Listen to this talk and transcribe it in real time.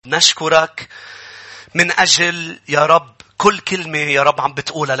نشكرك من أجل يا رب كل كلمة يا رب عم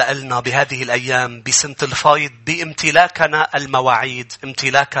بتقولها لنا بهذه الأيام بسنة الفايض بامتلاكنا المواعيد،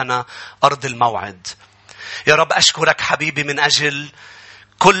 امتلاكنا أرض الموعد. يا رب أشكرك حبيبي من أجل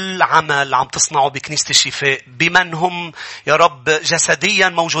كل عمل عم تصنعه بكنيسة الشفاء بمن هم يا رب جسديا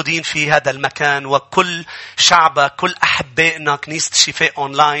موجودين في هذا المكان، وكل شعبك كل أحبائنا كنيسة الشفاء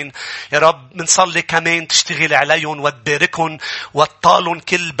أونلاين. يا رب منصلي كمان تشتغل عليهم وتباركهم وتطالهم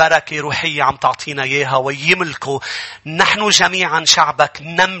كل بركة روحية عم تعطينا إياها ويملكوا. نحن جميعا شعبك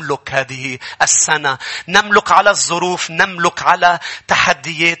نملك هذه السنة، نملك على الظروف، نملك على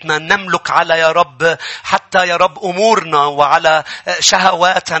تحدياتنا، نملك على يا رب حتى يا رب أمورنا وعلى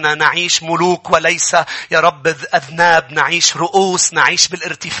شهوات نعيش ملوك وليس يا رب أذناب، نعيش رؤوس، نعيش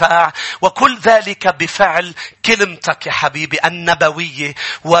بالارتفاع. وكل ذلك بفعل كلمتك يا حبيبي النبوية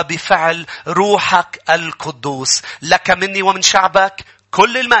وبفعل روحك القدوس. لك مني ومن شعبك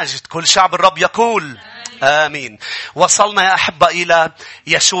كل المجد. كل شعب الرب يقول آمين. وصلنا يا أحبة إلى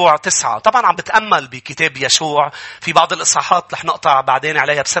يشوع 9. طبعا عم بتأمل بكتاب يشوع في بعض الإصحاحات رح نقطع بعدين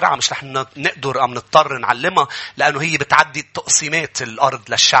عليها بسرعة، مش رح نقدر أم نضطر نعلمها لأنه هي بتعدي تقسيمات الأرض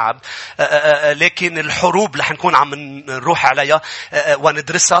للشعب. لكن الحروب رح نكون عم نروح عليها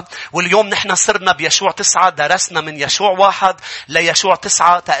وندرسها. واليوم نحن صرنا بيشوع 9، درسنا من يشوع 1 ليشوع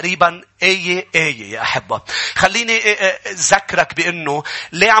 9 تقريبا آية يا أحبة. خليني أذكرك بأنه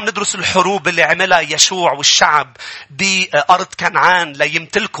ليه عم ندرس الحروب اللي عملها يشوع والشعب بأرض كنعان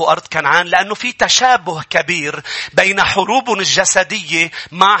ليمتلكوا أرض كنعان، لأنه في تشابه كبير بين حروبنا الجسدية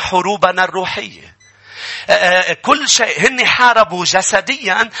مع حروبنا الروحية. كل شيء هن حاربوا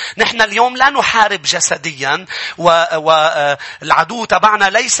جسديا، نحن اليوم لا نحارب جسديا والعدو تبعنا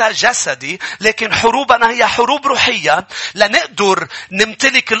ليس جسدي، لكن حروبنا هي حروب روحية لنقدر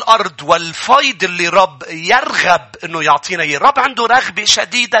نمتلك الأرض والفيض اللي رب يرغب أنه يعطينا. الرب عنده رغبة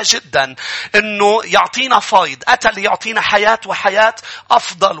شديدة جدا أنه يعطينا فيض، أتى ليعطينا حياة وحياة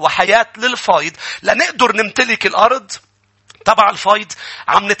أفضل وحياة للفيض لنقدر نمتلك الأرض تبع الفيض.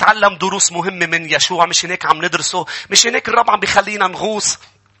 عم نتعلم دروس مهمة من يشوع، مش هناك عم ندرسه، مش هناك الرب عم بيخلينا نغوص،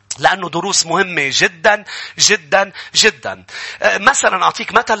 لأنه دروس مهمة جدا جدا جدا. مثلا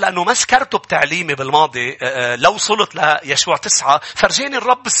أعطيك مثل لأنه ما سكرته بتعليمي بالماضي. لو وصلت ليشوع 9 فرجيني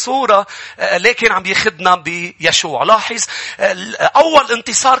الرب الصورة، لكن عم يخدنا بيشوع. لاحظ أول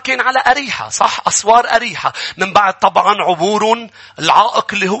انتصار كان على أريحة، صح؟ أسوار أريحة. من بعد طبعا عبور العائق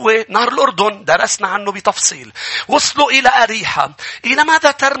اللي هو نهر الأردن، درسنا عنه بتفصيل. وصلوا إلى أريحة. إلى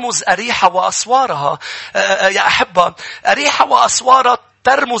ماذا ترمز أريحة وأسوارها يا أحبة؟ أريحة وأسوارها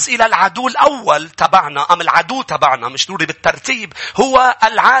ترمز إلى العدو الأول تبعنا، أم العدو تبعنا مش ضروري بالترتيب، هو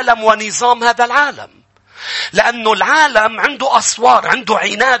العالم ونظام هذا العالم. لأنه العالم عنده أسوار، عنده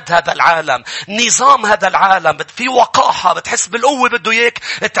عناد هذا العالم، نظام هذا العالم في وقاحة، بتحس بالقوة، بده إياك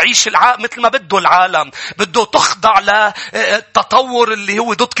تعيش مثل ما بده العالم، بده تخضع للتطور اللي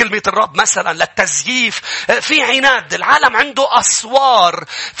هو ضد كلمة الرب، مثلا للتزييف. في عناد، العالم عنده أسوار.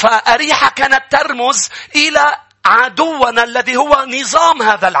 فأريحة كانت ترمز إلى عدونا الذي هو نظام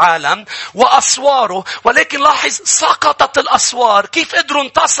هذا العالم وأسواره. ولكن لاحظ سقطت الأسوار. كيف قدروا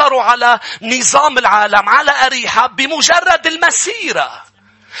انتصروا على نظام العالم، على أريحة؟ بمجرد المسيرة.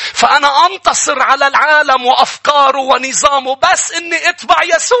 فأنا أنتصر على العالم وأفكاره ونظامه بس إني اتبع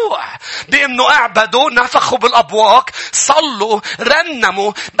يسوع، بإنه اعبدوا، نفخوا بالأبواق، صلوا،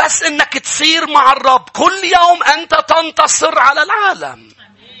 رنموا، بس إنك تصير مع الرب كل يوم أنت تنتصر على العالم.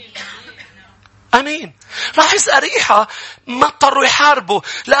 أمين. لاحظ أريحة ما اضطروا يحاربوا،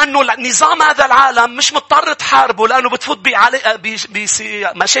 لأنه نظام هذا العالم مش مضطر تحاربه، لأنه بتفوت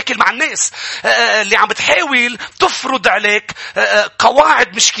بمشاكل مع الناس اللي عم بتحاول تفرض عليك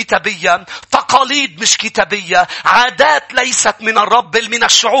قواعد مش كتابية، تقاليد مش كتابية، عادات ليست من الرب بل من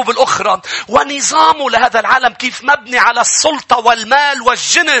الشعوب الأخرى. ونظامه لهذا العالم كيف مبني على السلطة والمال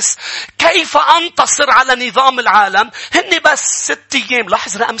والجنس. كيف أنتصر على نظام العالم؟ هني بس 6 أيام.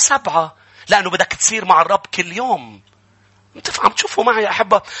 لاحظ رقم 7، لأنه بدك تصير مع الرب كل يوم. عم تشوفوا معي يا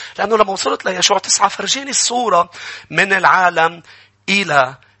أحبة؟ لأنه لما وصلت ليشوع 9 فرجيني الصورة من العالم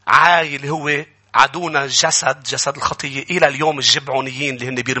إلى عاي اللي هو عدونا جسد الخطية، إلى اليوم الجبعونيين اللي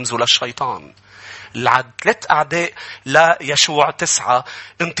هن بيرمزوا للشيطان. 3 أعداء ليشوع 9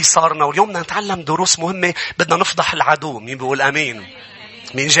 انتصارنا. واليوم بدنا نتعلم دروس مهمة. بدنا نفضح العدو. مين بيقول أمين؟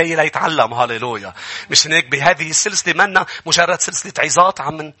 مين جاي ليتعلم؟ هاليلويا. مش هيك بهذه السلسلة منا مجرد سلسلة عظات،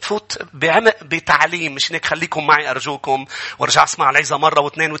 عم نفوت بعمق بتعليم. مش هيك؟ خليكم معي أرجوكم وارجع اسمع العظة مرة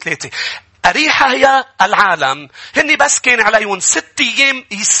و2 و3. أريحة هي العالم. هني بس كان عليهم 6 أيام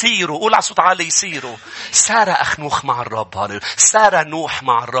يسيروا. قول على صوت عالي يسيروا. سارة أخنوخ مع الرب، سارة نوح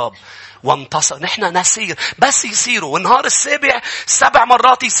مع الرب. وانتصر. نحن نسير بس يسيروا، والنهار السابع 7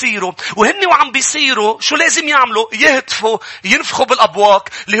 مرات يسيروا، وهن وعم بيسيروا شو لازم يعملوا؟ يهتفوا، ينفخوا بالأبواق،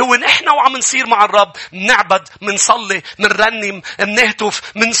 اللي هو نحن وعم نسير مع الرب، نعبد، منصلي، منرنم، منهتف،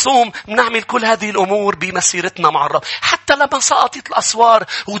 منصوم، منعمل كل هذه الأمور بمسيرتنا مع الرب. حتى لما سقطت الأسوار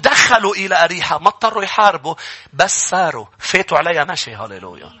ودخلوا إلى أريحة ما اضطروا يحاربوا، بس ساروا فاتوا عليها ماشي،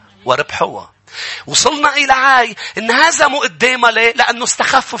 هاليلويا، وربحوها. وصلنا إلى عاي انهزموا قدامها. ليه؟ لأنه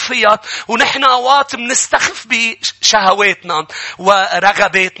استخفوا فيها. ونحن أوقات منستخف بشهواتنا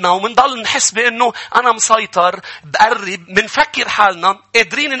ورغباتنا، ومنضل نحس بأنه أنا مسيطر، بقرب، منفكر حالنا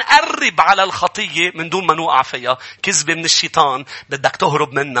قادرين نقرب على الخطية من دون ما نوقع فيها. كذبة من الشيطان، بدك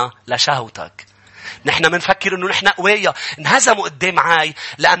تهرب منها لشهوتك. نحن منفكر انه نحن قوية. انهزموا قدام عاي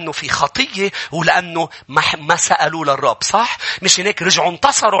لانه في خطية، ولانه ما سألوا للرب. صح؟ مش هناك رجعوا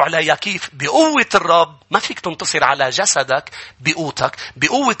انتصروا عليها. كيف؟ بقوة الرب. ما فيك تنتصر على جسدك بقوتك،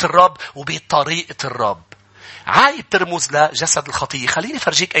 بقوة الرب وبطريقة الرب. عاي بترمز لجسد الخطية. خليني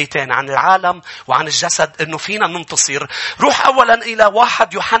فرجيك ايتين عن العالم وعن الجسد انه فينا ننتصر. روح اولا الى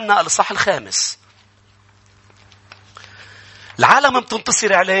 1 يوحنا الإصحاح 5. العالم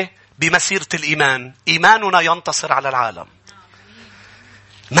بتنتصر عليه بمسيرة الإيمان. إيماننا ينتصر على العالم.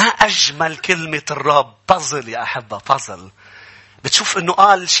 ما أجمل كلمة الرب. بازل يا أحبة، بازل. بتشوف أنه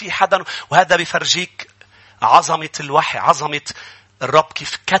قال شيء حدا، وهذا بيفرجيك عظمة الوحي، عظمة الرب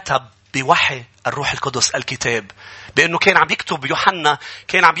كيف كتب بوحي الروح القدس الكتاب. بأنه كان عم يكتب يوحنا،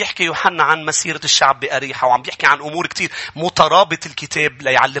 كان عم يحكي يوحنا عن مسيرة الشعب بأريحة، وعم يحكي عن أمور كتير مترابط الكتاب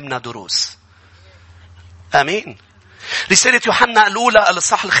ليعلمنا دروس. آمين. رسالة يوحنا الأولى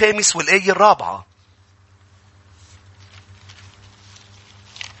الإصحاح 5 والآية 4.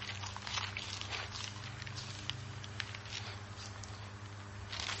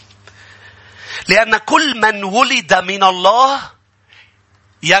 لأن كل من ولد من الله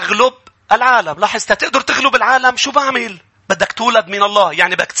يغلب العالم. لاحظ، تقدر تغلب العالم. شو بعمل؟ بدك تولد من الله،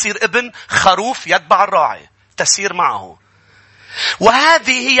 يعني بدك تصير ابن خروف يتبع الراعي، تسير معه.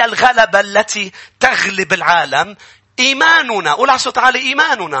 وهذه هي الغلبة التي تغلب العالم، إيماننا. قول على صوت عالي،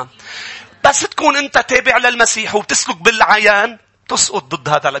 إيماننا. بس تكون أنت تابع للمسيح وبتسلك بالعيان، تسقط ضد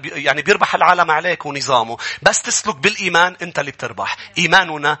هذا، يعني بيربح العالم عليك ونظامه. بس تسلك بالإيمان، أنت اللي بتربح.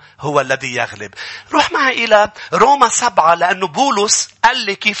 إيماننا هو الذي يغلب. روح معي إلى روما 7، لأنه بولس قال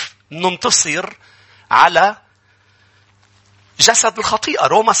لي كيف ننتصر على جسد الخطيئة.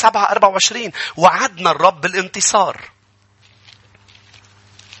 روما 7:24. وعدنا الرب بالانتصار.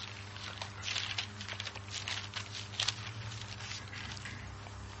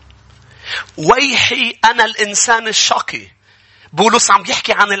 ويحي أنا الإنسان الشقي. بولس عم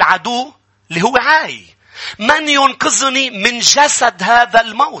يحكي عن العدو اللي هو عاي. من ينقذني من جسد هذا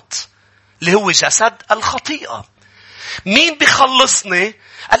الموت اللي هو جسد الخطيئة؟ مين بيخلصني؟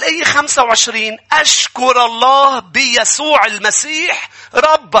 الآية 25. أشكر الله بيسوع المسيح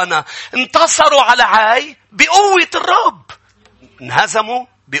ربنا. انتصروا على عاي بقوة الرب، انهزموا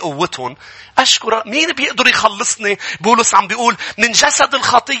بقوتهم. أشكر. مين بيقدر يخلصني؟ بولس عم بيقول من جسد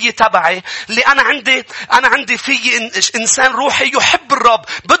الخطية تبعي. اللي أنا عندي في إنسان روحي يحب الرب،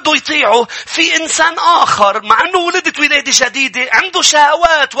 بده يطيعه. في إنسان آخر مع أنه ولدت ولادة جديدة عنده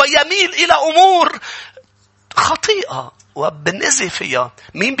شهوات ويميل إلى أمور خطيئة وبنأذي فيها.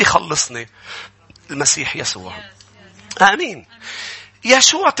 مين بيخلصني؟ المسيح يسوع. آمين.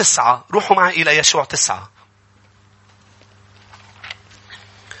 يشوع 9. روحوا معي إلى يشوع 9.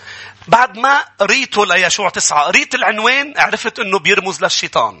 بعد ما قريته ليشوع 9، قريت العنوان، عرفت أنه بيرمز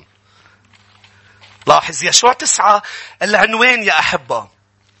للشيطان. لاحظ يشوع 9 العنوان يا أحبة.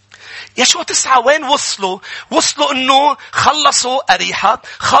 يشوع 9 وين وصلوا أنه خلصوا أريحة،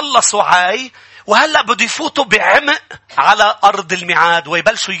 خلصوا عاي، وهلأ بده يفوتوا بعمق على أرض الميعاد،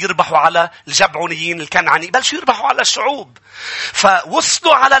 ويبلشوا يربحوا على الجبعونيين الكنعاني، يبلشوا يربحوا على الشعوب.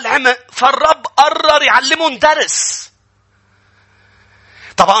 فوصلوا على العمق، فالرب قرر يعلمهم درس.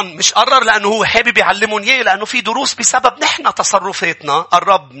 طبعا مش قرر لأنه هو حابب يعلمهم إياه، لأنه في دروس بسبب نحن تصرفاتنا.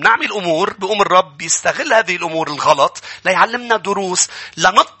 الرب نعمل أمور، بيقوم الرب يستغل هذه الأمور الغلط ليعلمنا دروس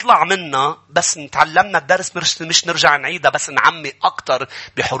لنطلع منها. بس نتعلمنا الدرس، مش نرجع نعيدها، بس نعمي أكتر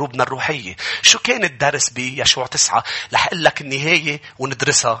بحروبنا الروحية. شو كان الدرس بيشوع 9؟ رح أقول لك النهاية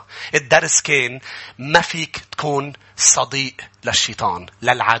وندرسها. الدرس كان ما فيك تكون صديق للشيطان،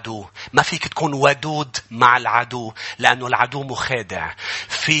 للعدو. ما فيك تكون ودود مع العدو، لأنه العدو مخادع.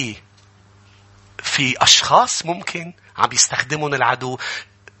 في أشخاص ممكن عم يستخدمون العدو.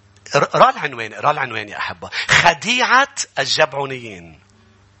 اقرأ العنوان يا أحبة. خديعة الجبعونيين.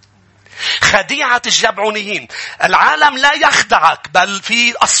 خديعة الجبعونيين. العالم لا يخدعك، بل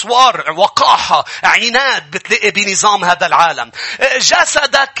في أسوار، وقاحة، عناد بتلاقي بنظام هذا العالم.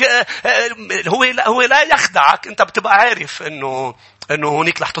 جسدك هو لا يخدعك. أنت بتبقى عارف إنه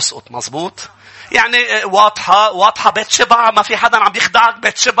هونيك رح تسقط. مزبوط؟ يعني واضحة بيت شبع. ما في حدا عم بيخدعك.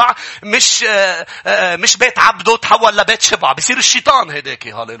 بيت شبع مش بيت عبده تحول لبيت شبع. بيصير الشيطان هداك.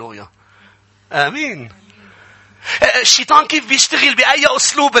 هاليلويا. آمين. الشيطان كيف بيشتغل بأي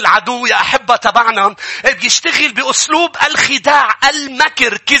أسلوب؟ العدو يا أحبة تبعنا بيشتغل بأسلوب الخداع،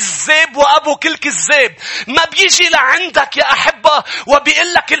 المكر، كذاب وأبو كل كذاب. ما بيجي لعندك يا أحبة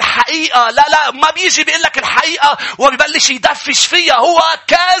وبيقول لك الحقيقة. لا ما بيجي بيقول لك الحقيقة وبيبلش يدفش فيها. هو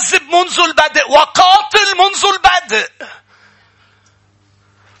كاذب منذ البدء وقاتل منذ البدء.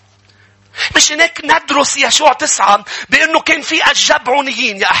 مش هناك ندرس يشوع 9 بأنه كان في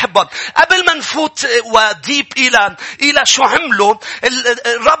الجبعونيين يا أحبة. قبل ما نفوت وديب إلى شو عملوا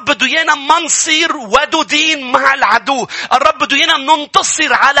الرب بده إيانا ما نصير ودودين مع العدو. الرب بده إيانا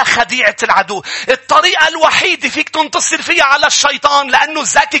ننتصر على خديعة العدو. الطريقة الوحيدة فيك تنتصر فيها على الشيطان، لأنه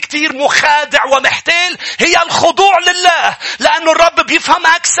ذكي كتير، مخادع ومحتال، هي الخضوع لله. لأنه الرب بيفهم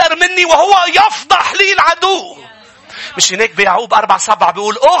أكثر مني وهو يفضح لي العدو. مش هناك بيعقوب 4:7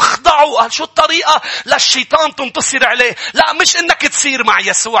 بيقول اخضعوا. شو الطريقة للشيطان تنتصر عليه؟ لا مش انك تصير مع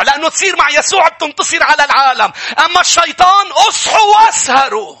يسوع، لانه تصير مع يسوع بتنتصر على العالم. اما الشيطان اصحوا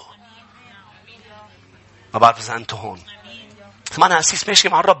واسهروا. ما بعرف اذا انتوا هون. ما انا اسيس ماشي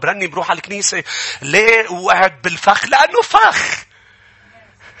مع الرب، رني بروح على الكنيسة. ليه وقعد بالفخ؟ لانه فخ.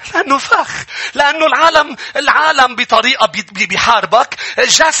 لأنه العالم بطريقة بيحاربك،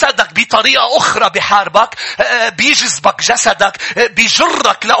 جسدك بطريقة أخرى بيحاربك، بيجذبك جسدك،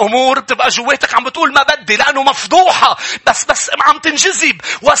 بيجرك لأمور بتبقى جواتك عم بتقول ما بدي، لأنه مفضوحة، بس عم تنجذب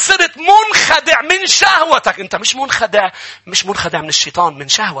وصرت منخدع من شهوتك. أنت مش منخدع من الشيطان، من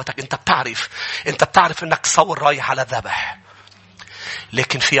شهوتك. أنت بتعرف أنك تصور رايح على ذبح.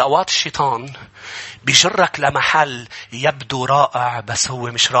 لكن في أوقات الشيطان بيجرك لمحل يبدو رائع بس هو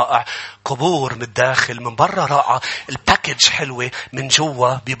مش رائع. قبور من الداخل، من برا رائعة، الباكيج حلوة، من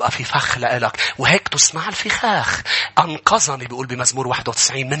جوا بيبقى في فخ لإلك. وهيك تسمع الفخاخ. أنقذني بيقول بمزمور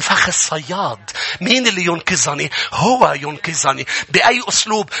 91 من فخ الصياد. مين اللي ينقذني؟ هو ينقذني. بأي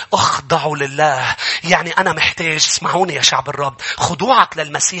أسلوب؟ اخضعوا لله. يعني أنا محتاج، اسمعوني يا شعب الرب، خضوعك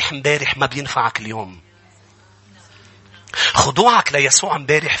للمسيح امبارح ما بينفعك اليوم. خضوعك ليسوع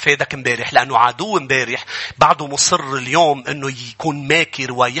امبارح فادك امبارح، لأنه عدو امبارح بعده مصر اليوم أنه يكون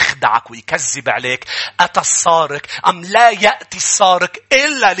ماكر ويخدعك ويكذب عليك. أتى السارق، أم لا يأتي السارق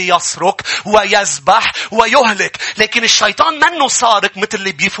إلا ليسرق ويذبح ويهلك. لكن الشيطان منه سارق مثل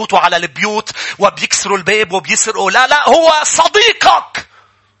اللي بيفوتوا على البيوت وبيكسروا الباب وبيسرقوا. لا هو صديقك.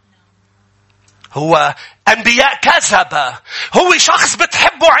 هو أنبياء كذبة. هو شخص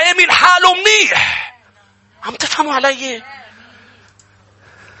بتحبه، عامل حاله منيح. عم تفهموا علي؟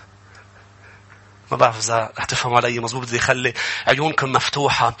 ما بعرف إذا هتفهموا علي مظبوط. بدي خلي عيونكم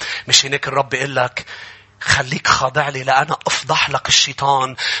مفتوحة. مش هناك الرب يقول لك خليك خاضع لي لأنا أفضح لك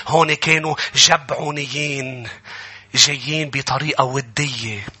الشيطان. هون كانوا جبعونيين جايين بطريقة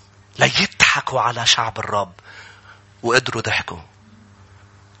ودية ليضحكوا على شعب الرب، وقدروا ضحكوا.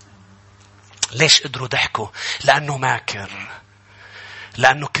 ليش قدروا ضحكوا؟ لأنه ماكر،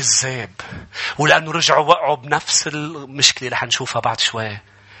 لأنه كذاب، ولأنه رجعوا وقعوا بنفس المشكلة اللي حنشوفها بعد شوي.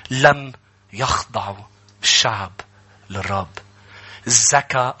 لم يخضعوا الشعب للرب.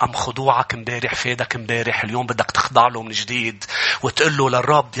 الزكاة أم خضوعك امبارح فادك امبارح. اليوم بدك تخضع له من جديد وتقول له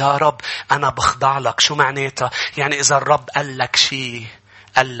للرب يا رب أنا بخضع لك. شو معناتها؟ يعني إذا الرب قال لك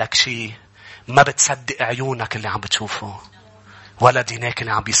شيء ما بتصدق عيونك اللي عم بتشوفه، ولا ديناك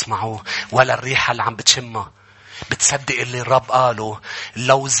اللي عم بيسمعوه، ولا الريحة اللي عم بتشمها. بتصدق اللي الرب قاله.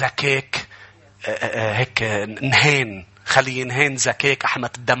 لو زكاك هيك نهان، خلي ينهان زكاك أحمد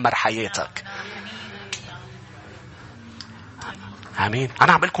تدمر حياتك. آمين.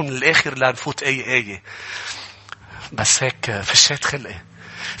 أنا عم لكم من الآخر لنفوت آية بس هيك فشيت خلقي.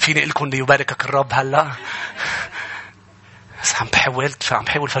 فيني لكم ليباركك الرب هلا. بس عم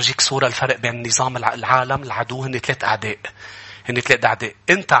بحاول فرجيك صورة الفرق بين نظام العالم. العدو هن 3 أعداء.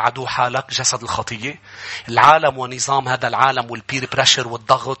 أنت عدو حالك، جسد الخطية. العالم ونظام هذا العالم والبير بريشر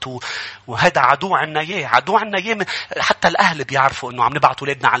والضغط وهذا عدو عنا إياه. حتى الأهل بيعرفوا إنه عم نبعت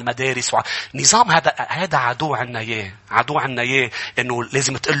أولادنا على المدارس. نظام هذا عدو عنا إياه. إنه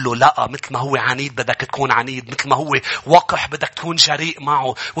لازم تقول له لا. مثل ما هو عنيد بدك تكون عنيد، مثل ما هو وقح بدك تكون جريء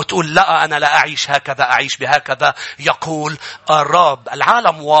معه وتقول لا أنا لا أعيش هكذا، أعيش بهكذا يقول الرب.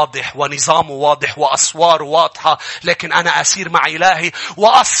 العالم واضح ونظامه واضح وأسوار واضحة، لكن أنا أسير مع إلهي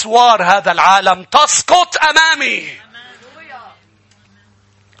وأسوار هذا العالم تسقط أمامي.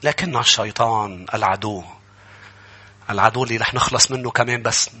 لكن الشيطان العدو اللي رح نخلص منه كمان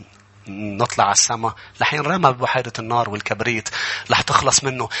بس نطلع على السماء، رح ينرمى ببحيرة النار والكبريت، رح تخلص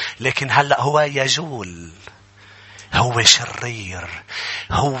منه. لكن هلأ هو يجول، هو شرير،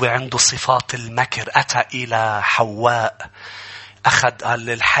 هو عنده صفات المكر. أتى إلى حواء، قال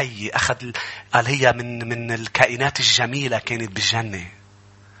الحي، قال هي من الكائنات الجميلة كانت بالجنة،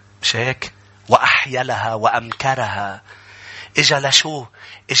 مش هيك؟ وأحيلها وأمكرها. إجا لشو؟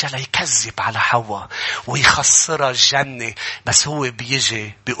 إجا ليكذب على حواء ويخسرها الجنة، بس هو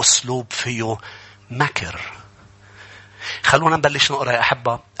بيجي بأسلوب فيه مكر. خلونا نبلش نقرأ يا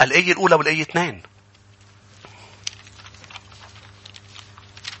أحبة الآية الأولى والآية 2.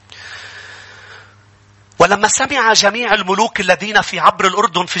 ولما سمع جميع الملوك الذين في عبر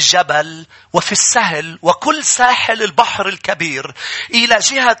الأردن في الجبل وفي السهل وكل ساحل البحر الكبير إلى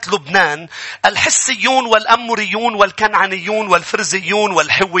جهة لبنان، الحسيون والأموريون والكنعانيون والفرزيون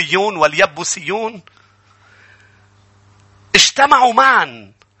والحويون واليبوسيون اجتمعوا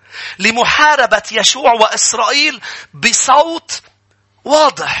معا لمحاربة يشوع وإسرائيل بصوت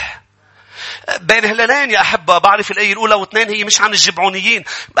واضح. بين هلالين يا أحبة، بعرف الآية الأولى واثنين هي مش عن الجبعونيين،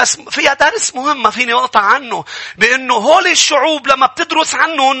 بس فيها درس مهم ما فيني أقطع عنه، بأنه هول الشعوب لما بتدرس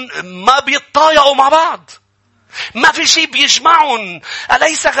عنهم ما بيتطايقوا مع بعض، ما في شيء بيجمعهم.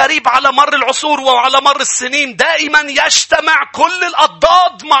 أليس غريب على مر العصور وعلى مر السنين دائما يجتمع كل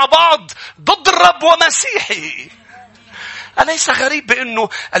الأضداد مع بعض ضد الرب ومسيحي؟ أليس غريب بأنه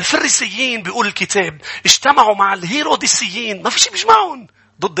الفريسيين بيقول الكتاب اجتمعوا مع الهيروديسيين، ما في شيء بيجمعهم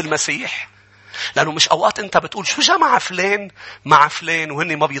ضد المسيح؟ لأنه مش أوقات أنت بتقول شو جمع فلان مع فلان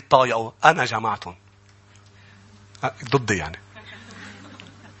وهن ما بيتطايقوا؟ أنا جمعتهم ضدي، يعني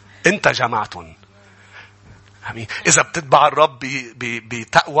أنت جمعتهم. إذا بتتبع الرب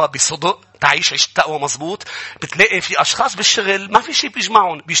بتقوى بصدق، تعيش عيش التقوى مزبوط، بتلاقي في أشخاص بالشغل ما في شيء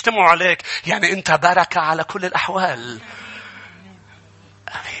بيجمعهم، بيجتمعوا عليك، يعني أنت بركة على كل الأحوال.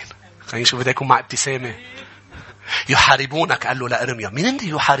 آمين. خلينا نشوف بدايكم مع ابتسامة. يحاربونك، قال له لأرميا. مين اللي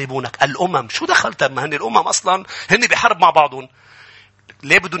يحاربونك؟ الأمم. شو دخلت؟ ما هن الأمم أصلا هن بيحارب مع بعضهم.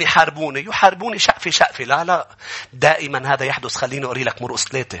 ليه بدون يحاربوني شقفة؟ لا دائما هذا يحدث. خليني أقري لك مرقس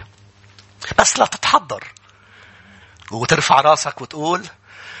 3 بس لا تتحضر وترفع راسك وتقول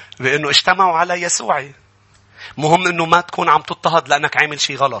بأنه اجتمعوا على يسوع. مهم أنه ما تكون عم تضطهد لأنك عامل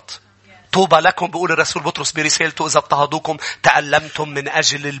شيء غلط. طوبى لكم، بيقول الرسول بطرس برسالته، إذا اضطهدوكم تألمتم من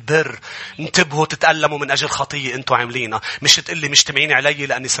أجل البر. انتبهوا، تتألموا من أجل خطية أنتوا عاملينها. مش تقلي مجتمعين علي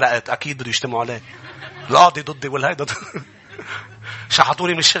لأني سرقت. أكيد بده يجتمعوا علي. القاضي ضدي والهيدا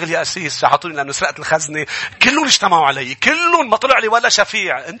شحطوني من الشغل يا أسيس، شحطوني لأنه سرقت الخزنة. كلهم اجتمعوا علي، كلهم ما طلع لي ولا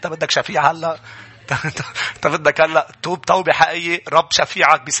شفيع. أنت بدك شفيع هلا؟ أنت بدك هلا توب توبة حقيقية، رب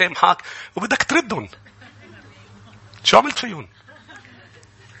شفيعك بيسامحك وبدك تردهم. شو عملت فيهم؟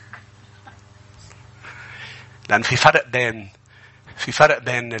 لأن في فرق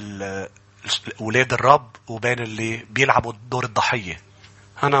بين أولاد الرب وبين اللي بيلعبوا دور الضحية.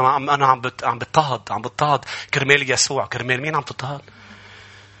 أنا عم بضطهد كرمال يسوع. كرمال مين عم تضطهد؟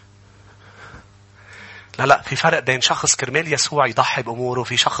 لا في فرق بين شخص كرمال يسوع يضحي بأموره،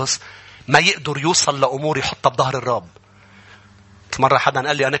 وفي شخص ما يقدر يوصل لأمور يحطها بظهر الرب. مرة حدا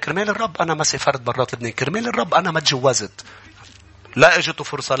قال لي أنا كرمال الرب أنا ما سافرت برات لبنان، كرمال الرب أنا ما تجوزت، لا اجته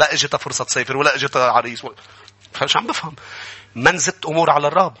فرصة تسافر، ولا اجته عريس. فمش عم بفهم. ما نزدت أمور على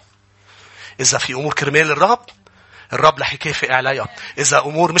الرب. إذا في أمور كرمال الرب رح يكافئ عليها. إذا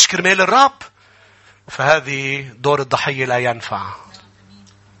أمور مش كرمال الرب فهذه دور الضحية لا ينفع.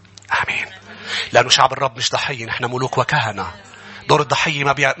 آمين. لأنه شعب الرب مش ضحية، نحن ملوك وكهنة. دور الضحية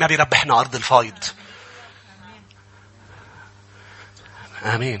ما بيربحنا أرض الفايض.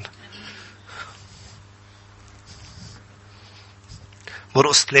 آمين.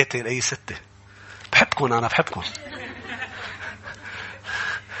 مرقس 3 الآية 6. بحبكم، أنا بحبكم.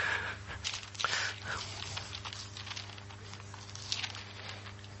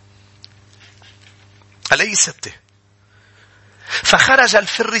 الآية 6. فخرج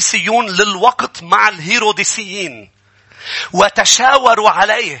الفريسيون للوقت مع الهيروديسيين وتشاوروا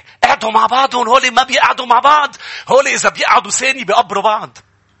عليه. قعدوا مع بعضهم. هولي ما بيقعدوا مع بعض، هولي إذا بيقعدوا ثاني بيقبروا بعض.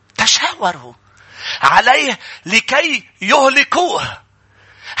 تشاوروا عليه لكي يهلكوه.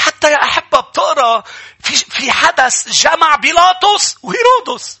 حتى يا أحبة بتقرأ في حدث جمع بيلاطس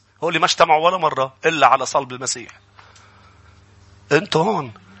وهيرودس، هولي ما اجتمعوا ولا مرة إلا على صلب المسيح. انتوا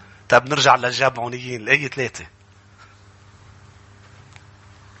هون. طب نرجع للجبعونيين الآية 3.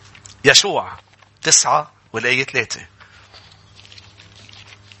 يشوع 9 والآية 3.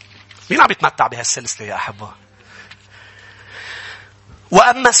 مين عم يتمتع بهالسلسلة يا أحبة؟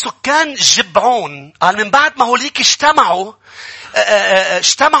 وأما سكان جبعون، قال من بعد ما هوليك اجتمعوا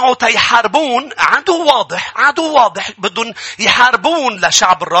اجتمعوا تيحاربون عدو واضح بدهم يحاربون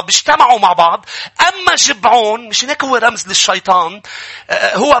لشعب الرب. اجتمعوا مع بعض. أما جبعون، مش هيك هو رمز للشيطان،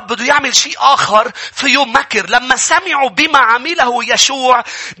 هو بده يعمل شيء آخر فيه مكر. لما سمعوا بما عمله يشوع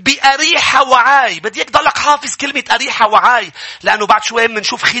بأريحة وعاي، بدي يضلك حافظ كلمة أريحة وعاي، لأنه بعد شوي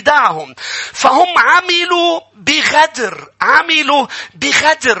منشوف خداعهم. فهم عملوا بغدر.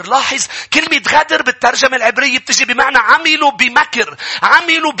 لاحظ كلمة غدر بالترجمة العبرية بتجي بمعنى عملوا بمكر،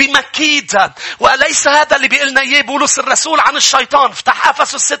 عملوا بمكيدة. وليس هذا اللي بيقلنا إياه بولس الرسول عن الشيطان. افتح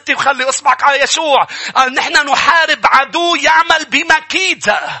أفسس 6 وخلي اصبعك على يشوع. نحن نحارب عدو يعمل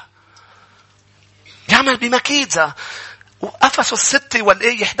بمكيدة. وأفسس 6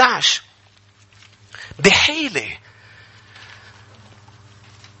 والآية 11 بحيلة.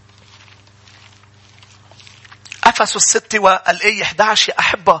 أفسس 6 والآية 11 يا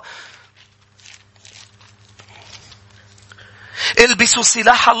أحبة. البسوا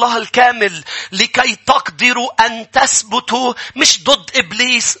سلاح الله الكامل لكي تقدروا أن تثبتوا، مش ضد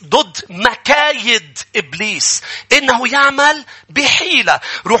إبليس، ضد مكايد إبليس، إنه يعمل بحيلة.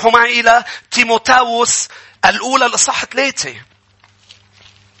 روحوا معي إلى تيموثاوس الأولى الإصحاح 3.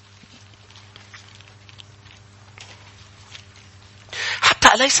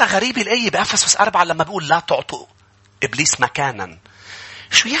 حتى أليس غريب الآية بأفسس 4 لما بيقول لا تعطوا إبليس مكانا؟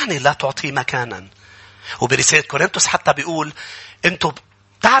 شو يعني لا تعطيه مكانا؟ وبرسالة كورنثوس حتى بيقول انتوا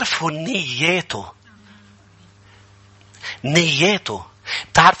بتعرفوا نياته.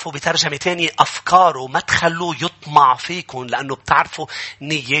 بتعرفوا بترجمة تانية أفكاره، ما تخلوه يطمع فيكم لأنه بتعرفوا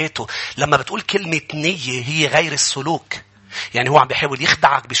نياته. لما بتقول كلمة نية هي غير السلوك، يعني هو عم بيحاول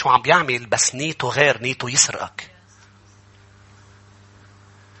يخدعك بشو عم بيعمل، بس نيته غير، نيته يسرقك.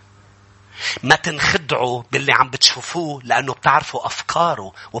 ما تنخدعوا باللي عم بتشوفوه لأنه بتعرفوا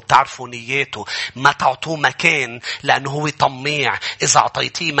أفكاره وبتعرفوا نياته. ما تعطوه مكان لأنه هو طميع. إذا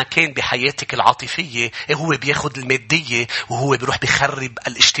أعطيتيه مكان بحياتك العاطفية هو بياخد المادية وهو بيروح بيخرب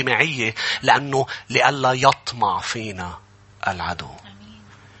الاجتماعية، لأنه لألا يطمع فينا العدو.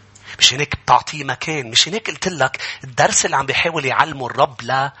 مش هناك بتعطيه مكان. مش هناك قلت لك الدرس اللي عم بيحاول يعلمه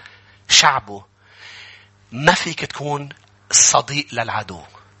الرب لشعبه. ما فيك تكون صديق للعدو،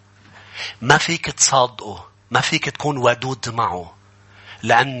 ما فيك تصادقه، ما فيك تكون ودود معه،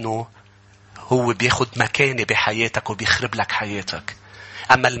 لأنه هو بياخد مكانة بحياتك وبيخرب لك حياتك.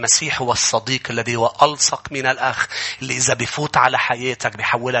 أما المسيح هو الصديق الذي هو ألصق من الأخ، اللي إذا بيفوت على حياتك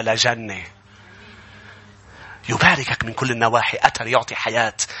بيحولها لجنة، يباركك من كل النواحي، أتر يعطي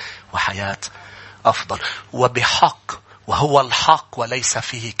حياة وحياة أفضل وبحق. وهو الحق وليس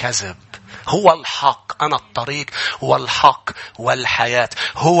فيه كذب. هو الحق، أنا الطريق والحق والحياة.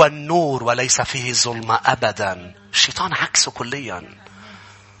 هو النور وليس فيه ظلمة أبدا. الشيطان عكسه كليا.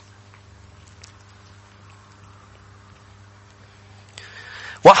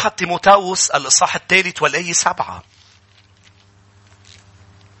 واحد تيموثاوس الإصحاح 3 والآية 7.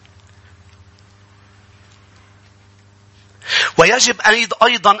 ويجب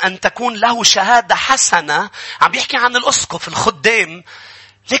أيضا أن تكون له شهادة حسنة. عم بيحكي عن الأسقف الخدام.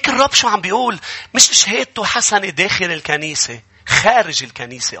 لكن الرب شو عم بيقول؟ مش شهادته حسنة داخل الكنيسة، خارج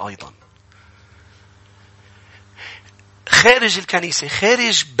الكنيسة أيضا. خارج الكنيسة،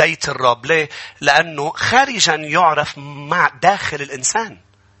 خارج بيت الرب. ليه؟ لأنه خارجا يعرف مع داخل الإنسان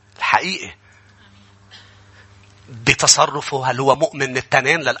الحقيقي بتصرفه. هل هو مؤمن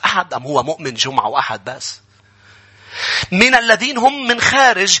الاثنين للأحد أم هو مؤمن جمعة وأحد بس؟ من الذين هم من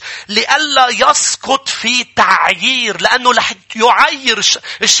خارج لئلا يسقط في تعيير، لأنه رح يعير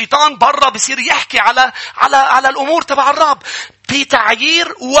الشيطان برا، بيصير يحكي على الأمور تبع الرب في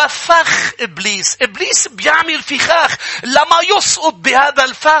تعيير وفخ إبليس. إبليس بيعمل فخاخ. لما يسقط بهذا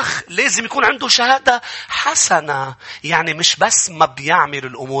الفخ لازم يكون عنده شهادة حسنة. يعني مش بس ما بيعمل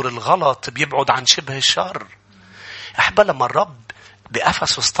الأمور الغلط، بيبعد عن شبه الشر. أحبا لما الرب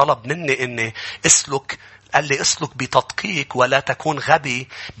بأفسس طلب مني إني أسلك، قال لي اسلك بتدقيق ولا تكون غبي،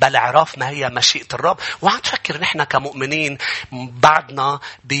 بل اعرف ما هي مشيئة الرب. وعم تفكر نحن كمؤمنين بعدنا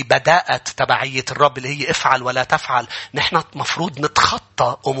ببداءة تبعية الرب اللي هي افعل ولا تفعل. نحن مفروض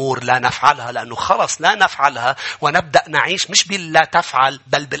نتخطى أمور لا نفعلها، لأنه خلص لا نفعلها ونبدأ نعيش مش باللا تفعل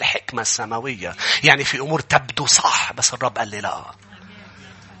بل بالحكمة السماوية. يعني في أمور تبدو صح بس الرب قال لي لا.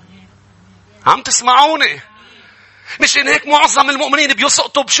 عم تسمعوني؟ مش إن هيك معظم المؤمنين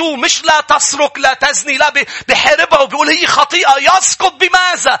بيسقطوا بشو؟ مش لا تسرق لا تزني، لا بحربها وبيقول هي خطيئة. يسقط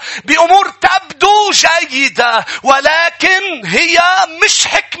بماذا؟ بأمور تبدو جيدة ولكن هي مش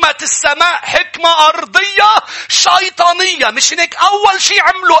حكمة السماء، حكمة أرضية شيطانية. مش هيك أول شيء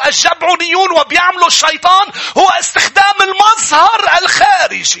عملوا الجبعونيون وبيعملوا الشيطان هو استخدام المظهر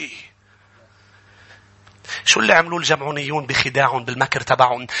الخارجي. شو اللي عملوا الجبعونيون بخداعهم بالمكر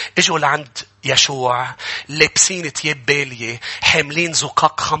تبعهم؟ اجوا لعند يشوع لابسين تياب بالية، حاملين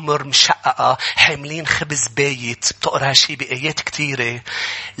زقاق خمر مشققة، حاملين خبز بايت. بتقرأ هالشي بآيات كتيرة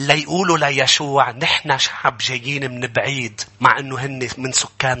ليقولوا ليشوع نحن شعب جايين من بعيد مع انه هن من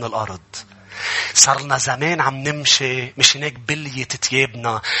سكان الارض. صارنا زمان عم نمشي مش هناك بلية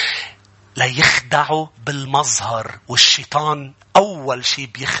تيابنا ليخدعوا بالمظهر. والشيطان أول شيء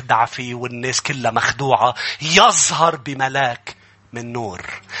بيخدع فيه والناس كلها مخدوعة يظهر بملاك من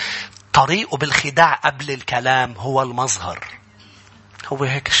نور. طريقه بالخداع قبل الكلام هو المظهر، هو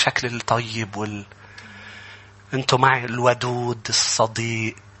هيك الشكل الطيب انتو معي الودود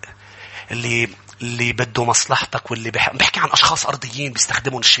الصديق اللي بده مصلحتك، واللي بحكي عن أشخاص أرضيين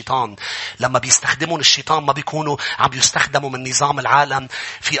بيستخدمون الشيطان. لما بيستخدمون الشيطان ما بيكونوا عم يستخدموا من نظام العالم.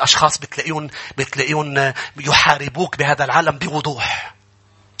 في أشخاص بتلاقيون يحاربوك بهذا العالم بوضوح.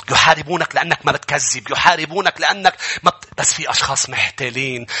 يحاربونك لأنك ما بتكذب، يحاربونك لأنك بس في أشخاص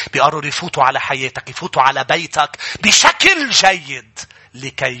محتالين بيقرروا يفوتوا على حياتك، يفوتوا على بيتك بشكل جيد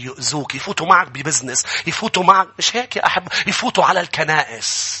لكي يؤذوك، يفوتوا معك ببزنس، يفوتوا معك مش هيك يا أحب، يفوتوا على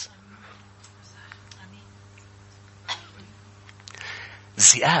الكنائس.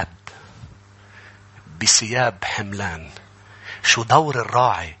 ذئاب بثياب حملان. شو دور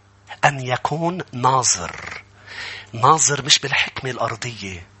الراعي؟ أن يكون ناظر مش بالحكمة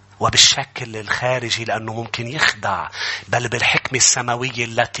الأرضية وبالشكل الخارجي لأنه ممكن يخدع، بل بالحكمة السماوية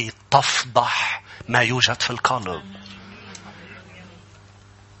التي تفضح ما يوجد في القلب.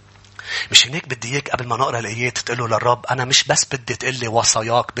 مش هناك بدي إياك قبل ما نقرأ الآيات تقوله للرب أنا مش بس بدي تقلي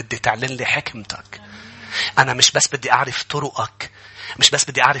وصاياك، بدي تعلن لي حكمتك. أنا مش بس بدي أعرف طرقك، مش بس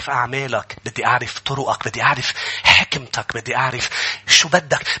بدي أعرف أعمالك، بدي أعرف طرقك، بدي أعرف حكمتك، بدي أعرف شو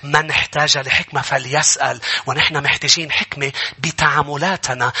بدك. من احتاج لحكمة فليسأل. ونحن محتاجين حكمة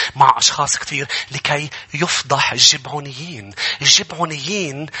بتعاملاتنا مع أشخاص كتير لكي يفضح الجبعونيين.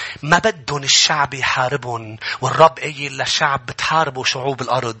 الجبعونيين ما بدهم الشعب يحاربهم، والرب قايل للشعب بتحاربوا شعوب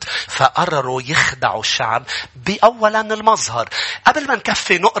الأرض، فقرروا يخدعوا الشعب بأولا المظهر. قبل ما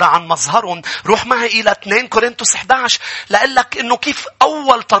نكفي نقرأ عن مظهرهم، روح معي إلى 2 كورنثوس 11 لقلك إنه كيف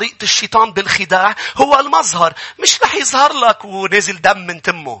أول طريقة الشيطان بالخداع هو المظهر. مش رح يظهر لك ونازل دم من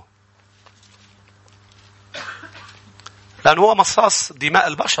تمه، لأنه هو مصاص دماء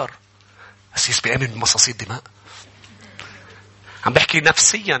البشر. أسيس بيأمن بمصاصي الدماء. عم بحكي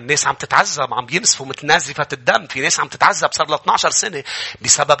نفسيا، ناس عم تتعذب، عم ينسفوا مثل نازفة الدم. في ناس عم تتعذب صار لها 12 سنة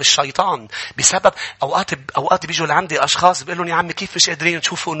بسبب الشيطان، بسبب أوقات بيجوا لعندي أشخاص بيقولون يا عمي كيف مش قادرين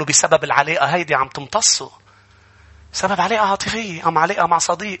تشوفوا إنه بسبب العلاقة هيدي عم تمتصوا، سبب علاقة عاطفية، أم علاقة مع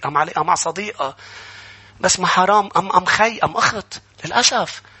صديق، أم علاقة مع صديقة. بس ما حرام، أم خي، أم أخت،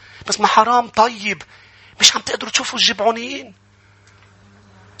 للأسف. بس ما حرام طيب مش عم تقدروا تشوفوا الجبعونيين.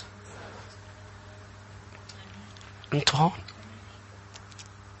 أنتوا هون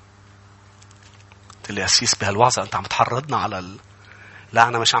قلت لي أسيس بهالوعظة أنت عم تحرضنا على لا،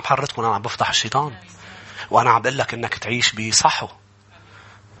 أنا مش عم حرضكم، أنا عم بفتح الشيطان. وأنا عم بقول لك إنك تعيش بصحو،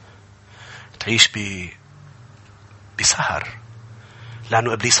 تعيش بسهر،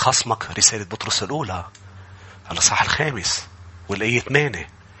 لأنه إبليس خصمك. رسالة بطرس الأولى الإصحاح 5 والآية 8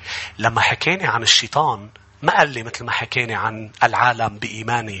 لما حكاني عن الشيطان ما قال لي مثل ما حكاني عن العالم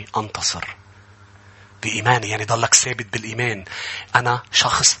بإيماني أنتصر. بإيماني يعني ضلك ثابت بالإيمان. أنا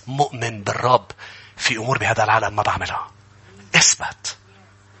شخص مؤمن بالرب، في أمور بهذا العالم ما بعملها. اثبت.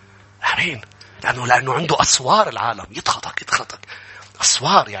 آمين. لأنه عنده أسوار العالم يضغطك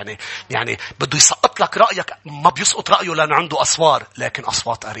أسوار. يعني بده يسقط لك رأيك، ما بيسقط رأيه لأنه عنده أسوار، لكن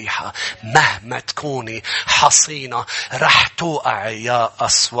أصوات أريحة. مهما تكوني حصينة رح توقعي يا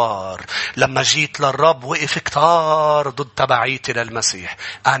أسوار. لما جيت للرب وقف كتار ضد تبعيتي للمسيح.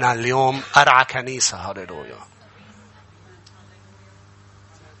 أنا اليوم أرعى كنيسة. هاليلويا.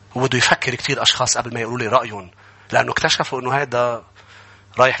 وبده يفكر كتير أشخاص قبل ما يقولوا لي رأيهم، لأنه اكتشفوا أنه هذا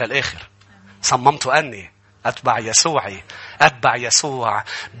رايح للآخر. صممت أني أتبع يسوع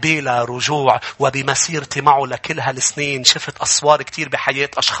بلا رجوع. وبمسيرتي معه لكل هالسنين شفت أسوار كتير بحياة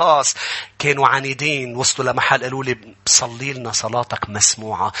أشخاص كانوا عنيدين، وصلوا لمحل قالوا لي صلي لنا صلاتك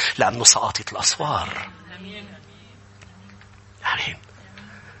مسموعة لأنه سقطت الأسوار. آمين.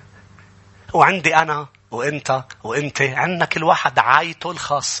 وعندي أنا وإنت عندنا كل واحد عايته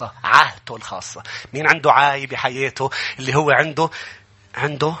الخاصة، عهته الخاصة. مين عنده عاي بحياته؟ اللي هو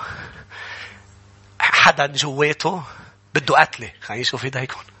عنده حدا جواته بده قتله. خلينا نشوف ده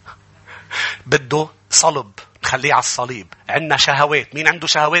يكون بده صلب، نخليه على الصليب. عندنا شهوات. مين عنده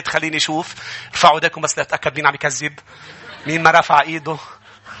شهوات؟ خليني اشوف. ارفعوا ايديكم بس لأتأكد مين عم يكذب. مين ما رفع ايده؟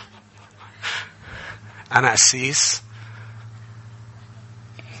 انا قسيس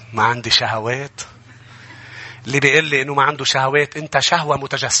ما عندي شهوات. اللي بيقول لي إنه ما عنده شهوات، أنت شهوة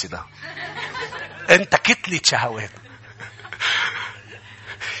متجسدة. أنت كتلة شهوات.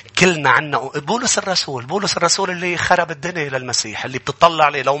 كلنا عنا بولس الرسول اللي خرب الدنيا للمسيح، اللي بتطلع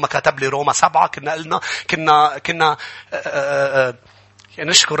لي لو ما كتب لي روما 7 كنا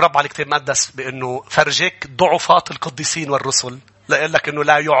نشكر الرب على الكتاب المقدس بأنه فرجيك ضعفات القديسين والرسل. لقل لك إنه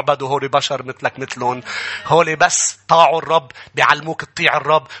لا يعبدوا، هولي بشر مثلك مثلهم، هولي بس طاعوا الرب بيعلموك تطيع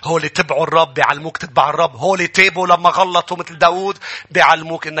الرب، هولي تبعوا الرب بيعلموك تتبع الرب، هولي تيبوا لما غلطوا مثل داود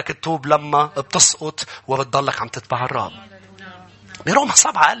بيعلموك إنك تتوب لما بتسقط وبتضلك عم تتبع الرب. بروما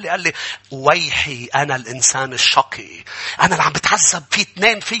 7 قال لي ويحي أنا الإنسان الشقي، أنا اللي عم بتعذب في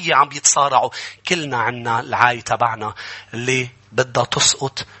 2 فيي عم بيتصارعوا. كلنا عنا العاي تبعنا اللي بدها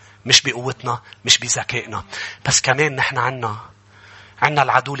تسقط، مش بقوتنا مش بذكائنا، بس كمان نحن عنا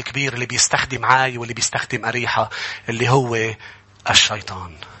العدو الكبير اللي بيستخدم عاي واللي بيستخدم أريحة، اللي هو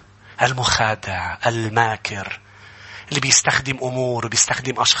الشيطان المخادع الماكر، اللي بيستخدم أمور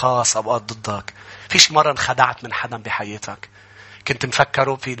وبيستخدم أشخاص أوقات ضدك. فيش مرة انخدعت من حدا بحياتك كنت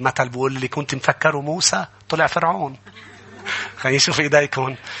مفكره؟ في المثل بيقول لي كنت مفكره موسى طلع فرعون. خليني نشوف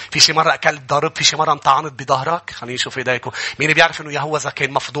ايديكم. في شي مرة اكلت ضرب؟ في شي مرة امطعنت بظهرك؟ خليني نشوف ايديكم. مين بيعرف انه يهوذا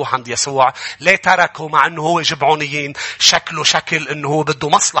كان مفضوح عند يسوع؟ ليه تركه مع انه هو جبعونيين؟ شكله شكل انه هو بده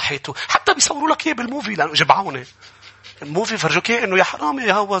مصلحته. حتى بيصوروا لك اياه بالموفي لانه جبعوني. الموفي فرجوك انه يا حرامي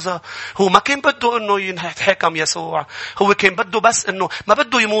يهوذا هو ما كان بده انه يتحكم يسوع، هو كان بده بس انه ما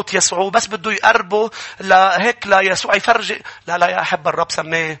بده يموت يسوع، بس بده يقربه لهيك يسوع يفرج. لا يا احب الرب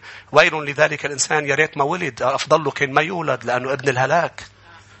سماه ويل لذلك الانسان يا ريت ما ولد، افضل له كان ما يولد لانه ابن الهلاك.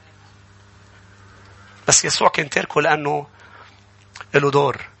 بس يسوع كان تركه لانه له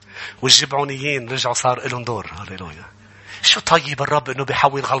دور، والجبعونيين رجعوا صار لهم دور. هاليلويا. شو طيب الرب انه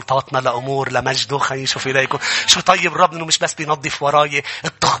بيحول غلطاتنا لامور لمجده. خلينا نشوف اليكم. شو طيب الرب انه مش بس بينظف وراي.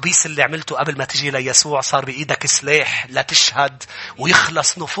 التخبيص اللي عملته قبل ما تجي ليسوع صار بايدك سلاح لتشهد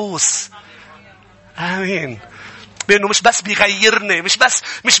ويخلص نفوس. امين. بأنه مش بس بيغيرني،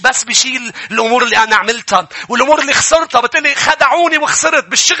 مش بس بيشيل الأمور اللي أنا عملتها والأمور اللي خسرتها. بتقولي خدعوني وخسرت،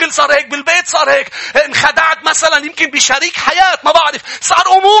 بالشغل صار هيك، بالبيت صار هيك، انخدعت مثلا يمكن بشريك حياة ما بعرف، صار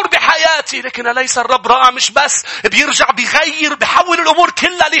أمور بحياتي. لكن ليس الرب رائع مش بس بيرجع بيغير بيحول الأمور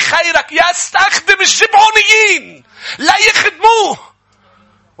كلها لخيرك. يستخدم الجبعونيين لا يخدموه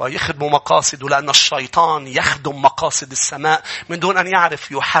ويخدموا مقاصده، لأن الشيطان يخدم مقاصد السماء من دون أن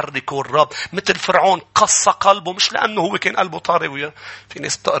يعرف يحرك الرب. مثل فرعون قص قلبه مش لأنه هو كان قلبه طارئ. في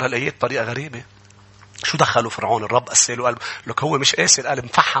ناس بتقرأ الآيات بطريقة غريبة. شو دخلوا فرعون؟ الرب قسله قلبه. لك هو مش قاسي القلب،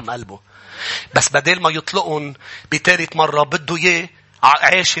 مفحم قلبه. بس بدل ما يطلقون بثالث مرة بده إياه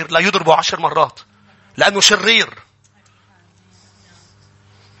عاشر لا يضربوا 10 مرات لأنه شرير.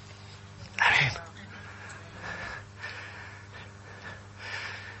 آمين.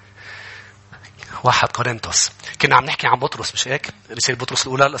 واحد كورنثوس. كنا عم نحكي عن بطرس مش هيك؟ رسالة بطرس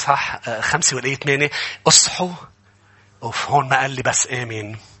الأولى الإصحاح 5 والآية 8. اصحوا. هون ما قال لي بس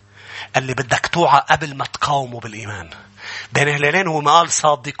آمين، قال لي بدك توعى قبل ما تقاوموا بالإيمان. بين هلالين هو ما قال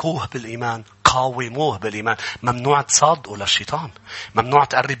صادقوه بالإيمان، قاوموه بالإيمان. ممنوع تصادقوا للشيطان، ممنوع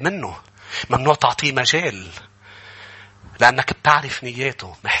تقرب منه، ممنوع تعطيه مجال، لأنك بتعرف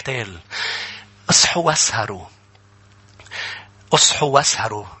نياته محتال. اصحوا واسهروا. اصحوا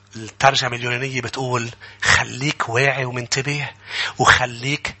واسهروا. الترجمة اليونانية بتقول خليك واعي ومنتبه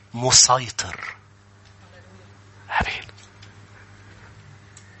وخليك مسيطر. آمين.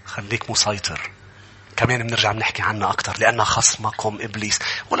 خليك مسيطر. كمان بنرجع بنحكي عنها أكتر، لأن خصمكم إبليس.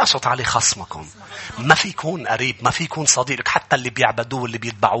 ولا صوت عليه خصمكم. ما في يكون قريب، ما في يكون صديقك. حتى اللي بيعبدوه واللي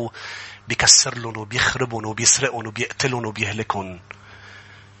بيتبعوه بيكسر لهم وبيخربون وبيسرقون وبيقتلون وبيهلكون.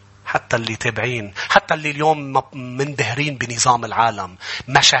 حتى اللي تابعين، حتى اللي اليوم منبهرين بنظام العالم،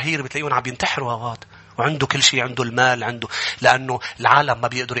 مشاهير بتلاقيهم عم ينتحروا أوقات، وعنده كل شيء، عنده المال، عنده، لأنه العالم ما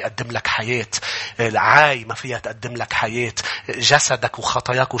بيقدر يقدم لك حياة. العاي ما فيها تقدم لك حياة. جسدك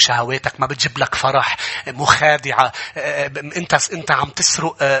وخطاياك وشهواتك ما بتجيب لك فرح. مخادعة. انت عم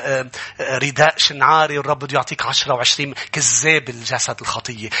تسرق رداء شنعاري، الرب بده يعطيك 10 و20. كذاب الجسد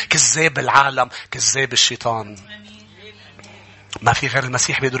الخطية، كذاب العالم، كذاب الشيطان. ما في غير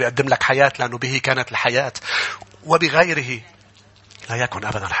المسيح بيقدر يقدم لك حياة، لأنه به كانت الحياة وبغيره لا يكون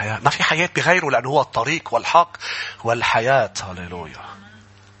أبدا الحياة. ما في حياة بغيره، لأنه هو الطريق والحق والحياة. هاليلويا.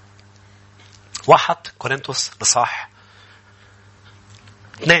 1 كورنثوس الإصحاح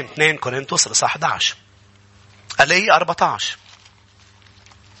 2 كورنثوس الإصحاح 11 الآية 14.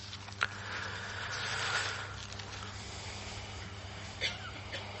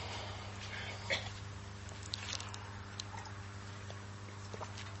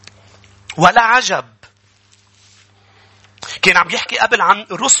 ولا عجب. كان عم يحكي قبل عن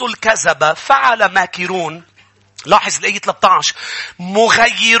رسل كذبة فعل ماكرون لاحظ الآية 13.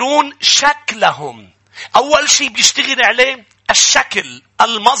 مغيرون شكلهم. أول شيء بيشتغل عليه الشكل،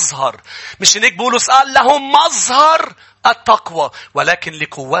 المظهر. مش هيك بولس قال لهم مظهر التقوى ولكن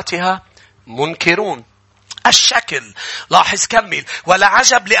لقوتها منكرون. الشكل. لاحظ كمل. ولا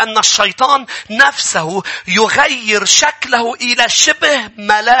عجب لأن الشيطان نفسه يغير شكله إلى شبه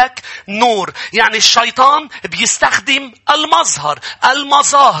ملاك نور. يعني الشيطان بيستخدم المظهر،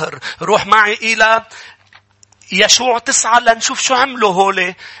 المظاهر. روح معي إلى يشوع 9 لنشوف شو عملوا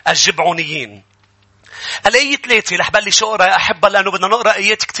هؤلاء الجبعونيين. الآية 3 رح بلش أقرأ يا أحبة لأنه بدنا نقرأ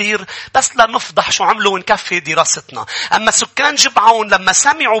آيات كتير بس لنفضح شو عملوا ونكفي دراستنا. أما سكان جبعون لما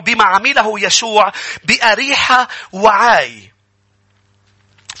سمعوا بما عمله يشوع بأريحة وعاي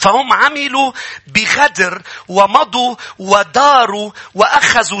فهم عملوا بغدر ومضوا وداروا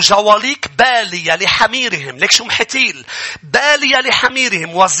وأخذوا جواليك بالية لحميرهم. ليك شو محتيل؟ بالية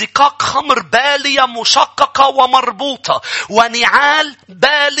لحميرهم وزقاق خمر بالية مشققة ومربوطة ونعال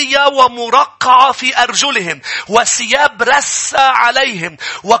بالية ومرقعة في أرجلهم وثياب رسة عليهم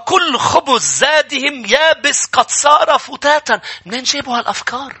وكل خبز زادهم يابس قد صار فتاتا. منين جابوا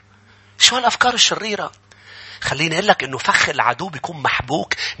هالأفكار؟ شو هالأفكار الشريرة؟ خليني أقول لك إنه فخ العدو بيكون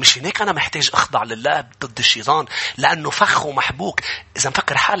محبوك. مش هناك أنا محتاج أخضع لله ضد الشيطان لأنه فخه محبوك. إذا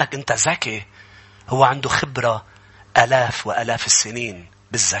مفكر حالك أنت ذكي، هو عنده خبرة آلاف وآلاف السنين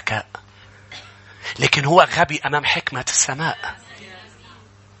بالذكاء، لكن هو غبي أمام حكمة السماء.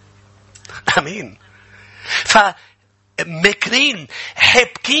 أمين. مكرين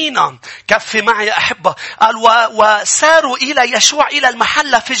حبكينا. كفي معي يا أحبة. قال وساروا إلى يشوع إلى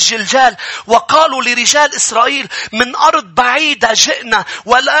المحلة في الجلجال وقالوا لرجال إسرائيل من أرض بعيدة جئنا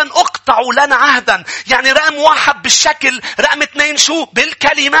والآن اقطعوا لنا عهدا. يعني رقم 1 بالشكل، رقم 2 شو؟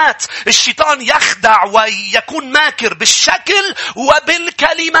 بالكلمات. الشيطان يخدع ويكون ماكر بالشكل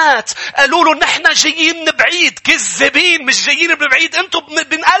وبالكلمات. قالوا له نحن جايين من بعيد. كذابين، مش جايين من بعيد، انتم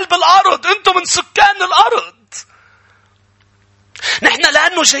من قلب الأرض، انتم من سكان الأرض. نحن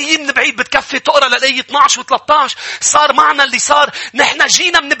لأنه جايين من بعيد. بتكفي تقرأ للآية 12 و13. صار معنا اللي صار. نحن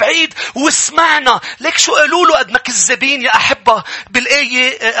جينا من بعيد وسمعنا. ليك شو قالوا له قد ما كذابين يا أحبة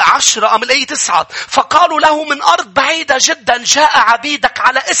بالآية 10 أم الآية 9. فقالوا له من أرض بعيدة جدا جاء عبيدك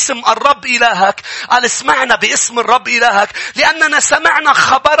على اسم الرب إلهك. قال سمعنا باسم الرب إلهك لأننا سمعنا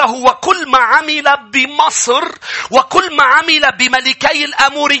خبره وكل ما عمل بمصر وكل ما عمل بملكي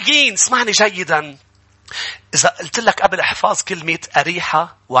الأموريين. اسمعني جيدا. إذا قلت لك قبل احفظ كلمة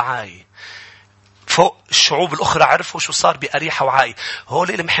أريحة وعاي، فوق الشعوب الأخرى عرفوا شو صار بأريحة وعاي.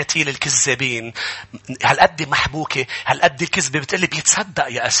 هول المحتيل الكذابين هالقد محبوكة، هالقد الكذبة بتقلي بيتصدق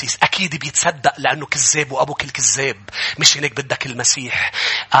يا أسيس. أكيد بيتصدق لأنه كذاب وأبوك الكذاب. مش هناك بدك المسيح.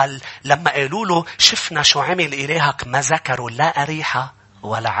 قال لما قالوا له شفنا شو عمل إلهك ما ذكروا لا أريحة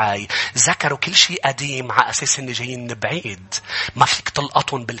ولا عاي. ذكروا كل شيء قديم على أساس إن جايين بعيد. ما فيك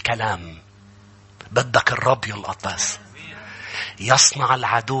تلقطهم بالكلام. بدك الرب يلقط بس. يصنع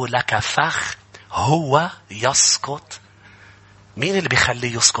العدو لك فخ هو يسقط. مين اللي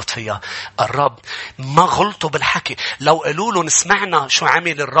بيخليه يسقط فيها؟ الرب. ما غلطوا بالحكي. لو قالوا له نسمعنا شو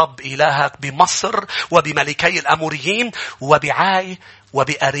عمل الرب إلهك بمصر وبملكي الأموريين وبعاي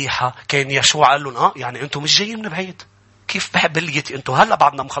وبأريحة، كان يشوع قال لهم يعني أنتم مش جايين من بعيد. كيف بحبليتي أنتم هلا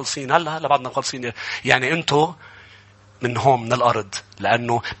بعدنا مخلصين. هلا بعدنا مخلصين. يعني أنتم من هون من الأرض.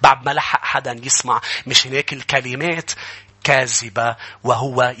 لأنه بعد ما لحق حدا يسمع. مش هناك الكلمات كاذبة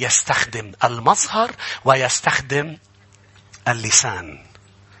وهو يستخدم المظهر ويستخدم اللسان.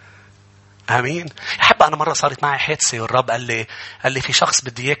 آمين. أحب أنا مرة صارت معي حادثة والرب قال لي في شخص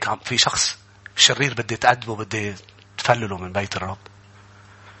بدي إياك، في شخص شرير بدي تأدبه، بدي تفلله من بيت الرب.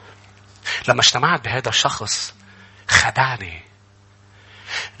 لما اجتمعت بهذا الشخص خدعني.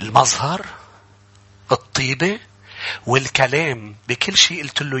 المظهر، الطيبة والكلام بكل شيء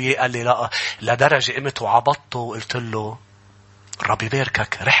قلت له إياه. قال لي لا. لدرجة قمت وعبطته وقلت له الرب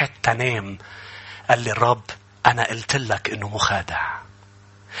يباركك. رحت تنام. قال لي الرب أنا قلت لك إنه مخادع.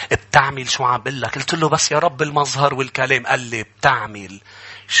 بتعمل شو عم بقول لك. قلت له بس يا رب المظهر والكلام. قال لي بتعمل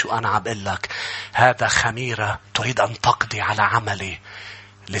شو أنا عم بقول لك. هذا خميرة تريد أن تقضي على عملي.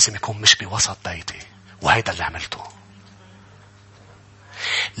 لازم يكون مش بوسط بيتي. وهيدا اللي عملته.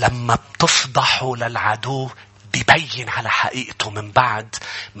 لما بتفضحوا للعدو بيبين على حقيقته من بعد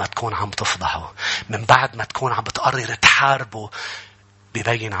ما تكون عم تفضحه. من بعد ما تكون عم بتقرر تحاربه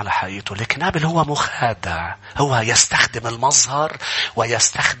بيبين على حقيقته. لكن قبل هو مخادع. هو يستخدم المظهر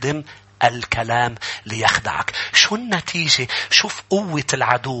ويستخدم الكلام ليخدعك. شو النتيجة؟ شوف قوة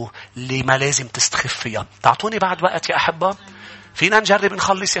العدو اللي ما لازم تستخف فيها. تعطوني بعد وقت يا أحبة. فينا نجرب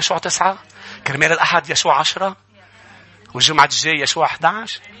نخلص يشوع 9 كرمال الأحد يشوع 10 والجمعة الجاية يشوع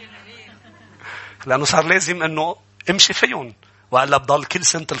 11. لأنه صار لازم أنه امشي فيهم، وقال بضل كل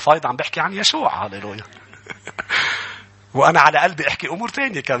سنة الفايض عم بحكي عن يشوع. هاليلويا. وأنا على قلبي أحكي أمور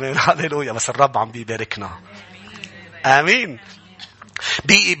تانية كمان. هاليلويا. بس الرب عم بيباركنا. آمين.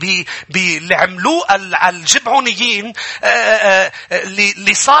 اللي عملوه الجبعونيين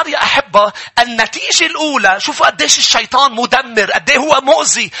اللي صار يا أحبة، النتيجة الأولى، شوفوا قديش الشيطان مدمر، قديه هو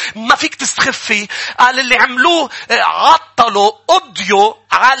مؤذي، ما فيك تستخفي. قال اللي عملوه عطلوا، قضيوا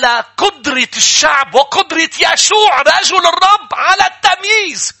على قدرة الشعب وقدرة يشوع رجل الرب على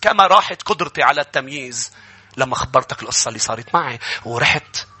التمييز، كما راحت قدرتي على التمييز لما خبرتك القصة اللي صارت معي.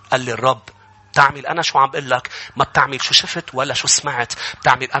 ورحت قال لي الرب تعمل أنا شو عم بقول لك، ما بتعمل شو شفت ولا شو سمعت،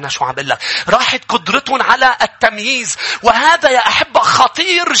 بتعمل أنا شو عم بقول لك. راحت قدرتهم على التمييز. وهذا يا أحبة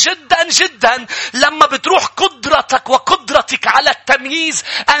خطير جدا جدا، لما بتروح قدرتك وقدرتك على التمييز،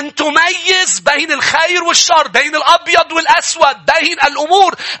 أن تميز بين الخير والشر، بين الأبيض والأسود، بين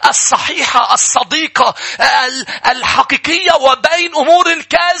الأمور الصحيحة الصديقة الحقيقية وبين أمور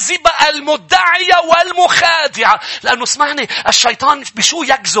الكاذبة المدعية والمخادعة. لأنه اسمعني، الشيطان بشو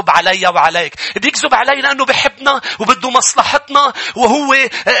يكذب علي وعليك؟ بيكذب علي لأنه بحبنا وبده مصلحتنا، وهو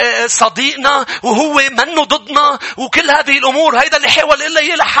صديقنا، وهو منه ضدنا، وكل هذه الأمور. هيدا اللي حاول إلا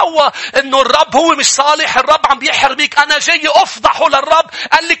يلحوا إنه الرب هو مش صالح، الرب عم بيحرمك. أنا جاي أفضحه للرب.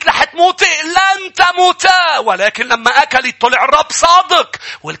 قال لك رح تموتي، لن تموتا. ولكن لما أكلت طلع الرب صادق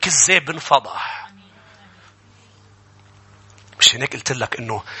والكذاب انفضح. مش هناك قلت لك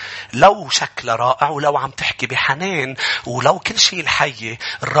إنه لو شكل رائع، ولو عم تحكي بحنان، ولو كل شيء الحية،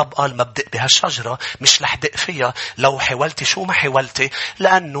 الرب قال ما بدق بهالشجرة، مش رح دق فيها لو حاولتي شو ما حاولتي،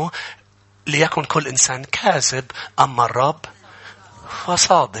 لأنه ليكن كل إنسان كاذب أما الرب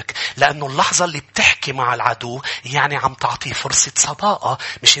فصادق. لأنه اللحظة اللي بتحكي مع العدو يعني عم تعطيه فرصة صداقة.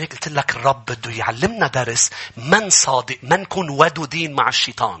 مش هيك قلت لك الرب بده يعلمنا درس، من صادق، من نكون ودودين مع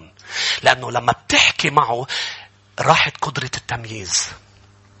الشيطان. لأنه لما بتحكي معه راحت قدرة التمييز.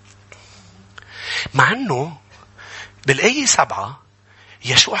 مع أنه بالآية 7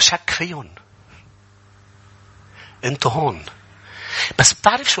 يشوع شك فيهم، انتوا هون. بس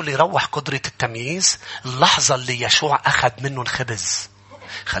بتعرف شو اللي روح قدرة التمييز؟ اللحظة اللي يشوع أخذ منهم خبز.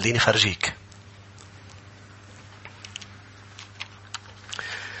 خليني فرجيك.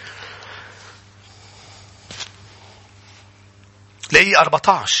 الآية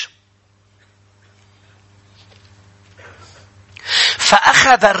 14.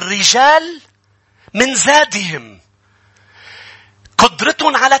 فأخذ الرجال من زادهم.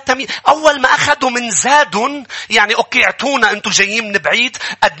 قدرتهم على التمييز. أول ما أخذوا من زادهم يعني أوكي اعطونا، أنتوا جايين من بعيد،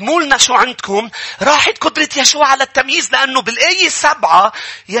 قدموا لنا شو عندكم. راحت قدرة يشوع على التمييز. لأنه بالآية 7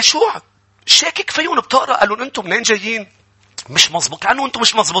 يشوع شاكك فيهم. بتقرأ قالوا أنتم منين جايين؟ مش مزبوط. كأنه أنتم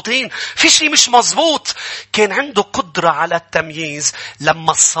مش مزبوطين، في شيء مش مزبوط. كان عنده قدرة على التمييز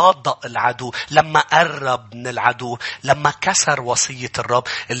لما صادق العدو، لما قرب من العدو، لما كسر وصية الرب.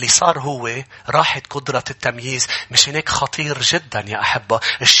 اللي صار هو راحت قدرة التمييز. مش هيك خطير جدا يا أحبة؟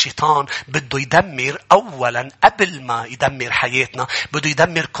 الشيطان بده يدمر أولا، قبل ما يدمر حياتنا بده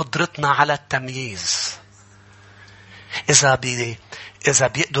يدمر قدرتنا على التمييز. إذا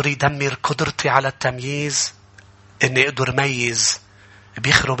بيقدر يدمر قدرتي على التمييز، إني أقدر ميز،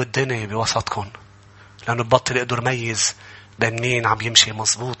 بيخرب الدنيا بوسطكم. لأنه ببطل أقدر ميز بين مين عم يمشي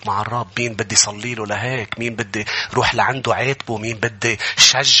مزبوط مع الرب، مين بدي صلي له لهيك، مين بدي روح لعنده عاتبه، مين بدي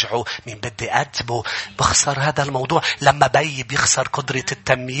شجعه، مين بدي أدبه. بخسر هذا الموضوع لما بيخسر قدرة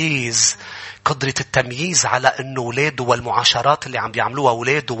التمييز. قدرة التمييز على إنه ولاده والمعاشرات اللي عم بيعملوها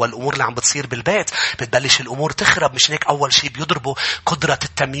ولاده والأمور اللي عم بتصير بالبيت، بتبلش الأمور تخرب. مش هيك أول شيء بيضربه قدرة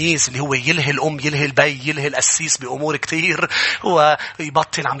التمييز، اللي هو يلهي الأم، يلهي البي، يلهي القسيس بأمور كتير،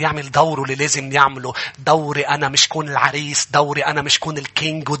 ويبطل عم يعمل دوره اللي لازم يعمله. دوري أنا مش كون العريس، دوري أنا مش كون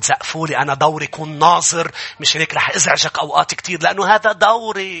الكينج وتزقفولي، أنا دوري كون ناظر. مش هيك رح أزعجك أوقات كتير، لأنه هذا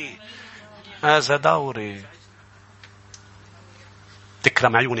دوري، هذا دوري.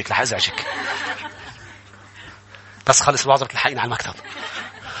 تكرم عيونك رح أزعجك. بس خلص الوعظة بتلحقين على المكتب.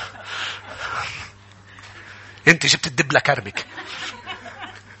 انت جبت الدبلة كربك.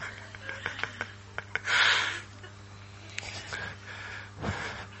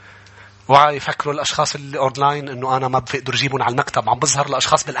 وعي يفكروا الأشخاص اللي أونلاين إنه أنا ما بقدر جيبهم على المكتب. عم بظهر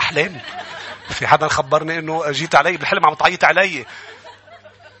الأشخاص بالأحلام. في حدا خبرني إنه جيت علي بالحلم عم تعيط علي.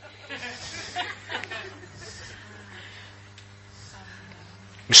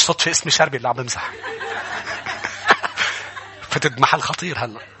 مش صدفة اسمي شربل اللي عم بمزح. فتد محل خطير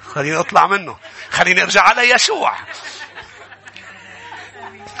هلا. خليني أطلع منه. خليني أرجع على يشوع.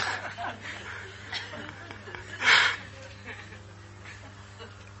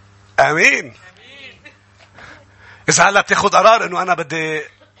 آمين. إذا هلا بتاخد قرار إنه أنا بدي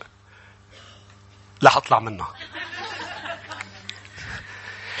لا هطلع منها.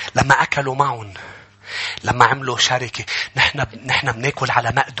 لما أكلوا معهم، لما عملوا شركة، نحن بناكل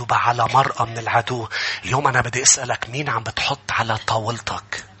على مأدبة، على مرأة من العدو. اليوم أنا بدي أسألك، مين عم بتحط على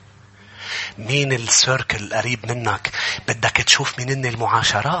طاولتك؟ مين السيركل القريب منك؟ بدك تشوف مين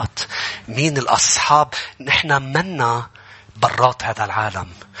المعاشرات، مين الأصحاب. نحن منا برات هذا العالم.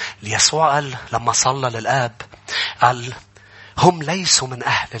 يسوع قال لما صلى للآب، قال هم ليسوا من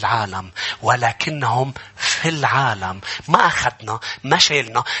أهل العالم ولكنهم في العالم. ما أخذنا، ما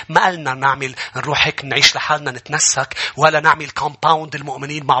شيلنا، ما قلنا نروح هيك نعيش لحالنا نتنسك، ولا نعمل كومباوند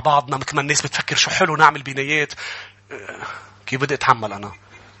المؤمنين مع بعضنا مثل ما الناس بتفكر شو حلو نعمل بنايات. كيف بدي أتحمل أنا؟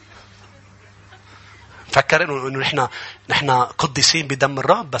 فكر إنه نحن قديسين بدم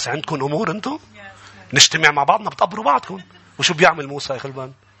الرب، بس عندكم أمور أنتم نجتمع مع بعضنا بتقبروا بعضكم. وشو بيعمل موسى يا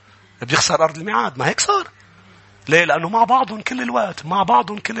خلبان؟ بيخسر أرض الميعاد. ما هيك صار. ليه؟ لأنه مع بعضهم كل الوقت، مع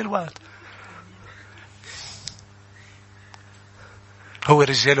بعضهم كل الوقت. هو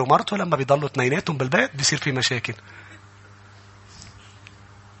رجال ومرته لما بيضلوا اثنيناتهم بالبيت بيصير في مشاكل،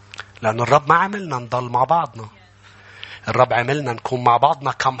 لأنه الرب ما عملنا نضل مع بعضنا. الرب عملنا نكون مع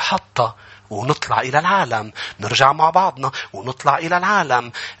بعضنا كمحطة ونطلع إلى العالم، نرجع مع بعضنا ونطلع إلى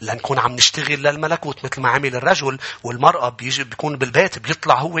العالم، لنكون عم نشتغل للملكوت مثل ما عمل الرجل والمرأة. بيكون بالبيت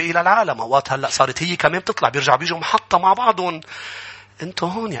بيطلع هو إلى العالم. أوقات هلأ صارت هي كمان بتطلع، بيجوا محطة مع بعضهم. أنتوا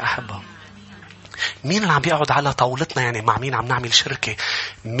هون يا أحبة، مين اللي عم بيقعد على طاولتنا؟ يعني مع مين عم نعمل شركة؟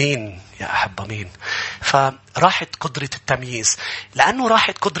 مين يا أحبة؟ مين؟ فراحت قدرة التمييز. لأنه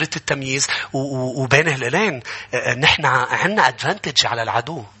راحت قدرة التمييز وبين هلالين نحن عنا أدفانتج على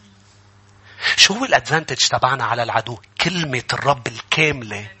العدو. شو هو الأدفانتج تبعنا على العدو؟ كلمة الرب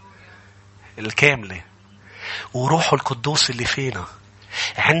الكاملة وروحه القدوس اللي فينا.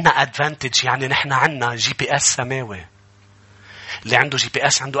 عنا أدفانتج، يعني نحن عنا GPS سماوي. اللي عنده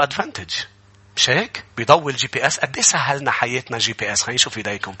GPS عنده أدفانتج، مش هيك؟ بيضوي GPS. قد إيه سهلنا حياتنا GPS. خلينا نشوف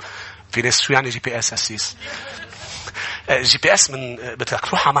إيديكم. في ناس شو يعني GPS أسيس؟ GPS من بدك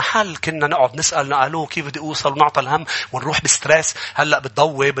تروح على محل كنا نقعد نسأل نقالوه كيف بدي أوصل ونعطى الهم ونروح بستريس. هلأ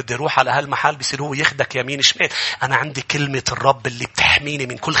بتضوي بدي أروح على هالمحل بيصير هو يخدك يمين شمال. أنا عندي كلمة الرب اللي بتحميني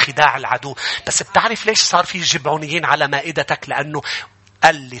من كل خداع العدو. بس بتعرف ليش صار في الجبعونيين على مائدتك؟ لأنه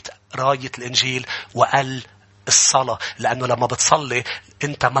قلت راية الإنجيل وقل الصلاة. لأنه لما بتصلي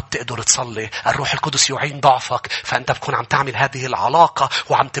أنت ما بتقدر تصلي، الروح القدس يعين ضعفك، فأنت بتكون عم تعمل هذه العلاقة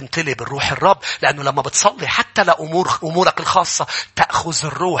وعم تمتلي بالروح الرب. لأنه لما بتصلي حتى لأمورك الخاصة تأخذ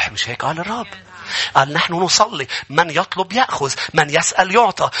الروح. مش هيك قال الرب؟ قال نحن نصلي من يطلب يأخذ، من يسأل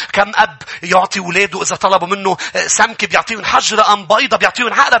يعطى. كم أب يعطي ولاده إذا طلبوا منه سمكة بيعطيهم حجرة، أم بيضة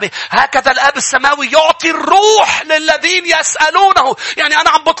بيعطيهم عقربة. هكذا الأب السماوي يعطي الروح للذين يسألونه. يعني أنا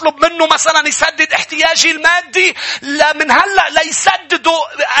عم بطلب منه مثلا يسدد احتياجي المادي، لا من هلأ لا يسدده.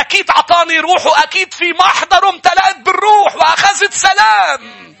 أكيد عطاني روحه، أكيد في محضره امتلأت بالروح وأخذت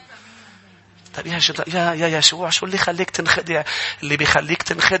سلام. طيب يا يشوع، شو اللي خليك تنخدع؟ اللي بيخليك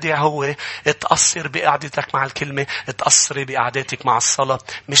تنخدع هو تقصر بقعدتك مع الكلمة، تقصري بقعدتك مع الصلاة.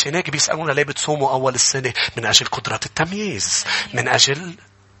 مش هناك بيسألونا ليه بتصوموا أول السنة؟ من أجل قدرة التمييز، من أجل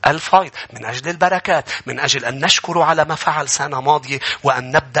الفيض، من أجل البركات، من أجل أن نشكر على ما فعل سنة ماضية،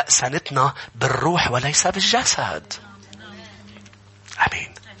 وأن نبدأ سنتنا بالروح وليس بالجسد.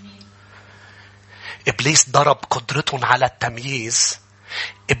 أمين. إبليس ضرب قدرتهم على التمييز.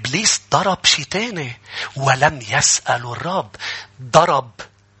 إبليس ضرب شيء تاني، ولم يسألوا الرب. ضرب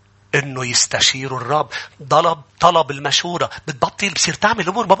إنه يستشيروا الرب. طلب المشورة. بتبطل بصير تعمل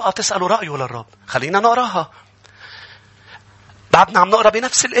أمور ما بقى تسألوا رأيه للرب. خلينا نقراها. بعدنا عم نقرأ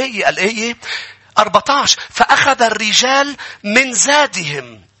بنفس الآية 14. فأخذ الرجال من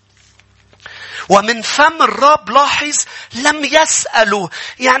زادهم ومن فم الرب. لاحظ لم يسألوا.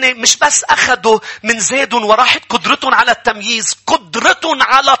 يعني مش بس أخذوا من زادهم وراحت قدرتهم على التمييز، قدرتهم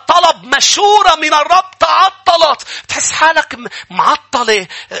على طلب مشورة من الرب تعطلت. تحس حالك معطلة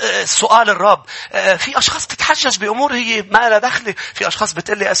سؤال الرب. في أشخاص تتحجج بأمور هي ما لها دخل. في أشخاص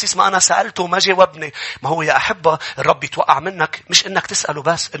بتقلي أسيس ما أنا سألته وما جاوبني. ما هو يا أحبة الرب يتوقع منك مش إنك تسأله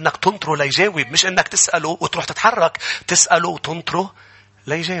بس، إنك تنطره ليجاوب. مش إنك تسأله وتروح تتحرك، تسأله وتنطره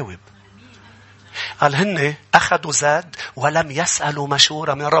ليجاوب. قال هن أخذوا زاد ولم يسألوا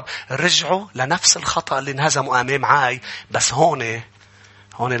مشورة من الرب. رجعوا لنفس الخطأ اللي انهزموا أمام عاي. بس هون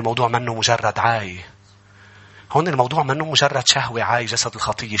الموضوع منه مجرد عاي. هون الموضوع منه مجرد شهوة عاي جسد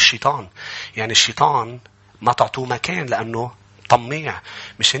الخطية الشيطان. يعني الشيطان ما تعطوه مكان لأنه طميع.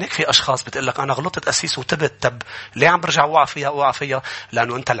 مش هناك في أشخاص بتقلك أنا غلطت أسيس وتبت. طب ليه عم برجع وقع فيها؟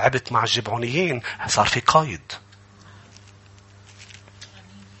 لأنه أنت لعبت مع الجبعونيين. صار في قيد.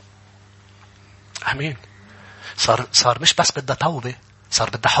 أمين. صار مش بس بدها توبة، صار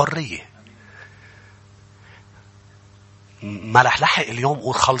بدها حرية. ما رح لحق اليوم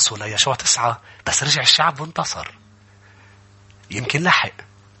قول خلصوا ليشوع 9 بس رجع الشعب وانتصر. يمكن لحق.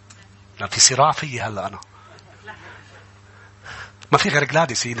 في صراع فيي هلا أنا. ما في غير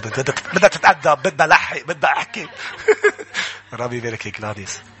جلاديس هي بدها تتأدب، بدها لحق، بدها أحكي. ربي يبارك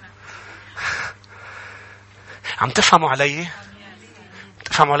جلاديس. عم تفهموا علي؟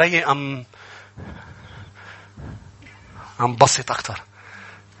 تفهموا علي أم بسيط أكتر؟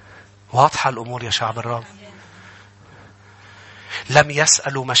 واضحة الأمور يا شعب الرب. لم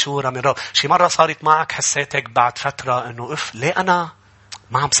يسألوا مشورة من رب. شي مرة صارت معك حسيتك بعد فترة أنه ليه أنا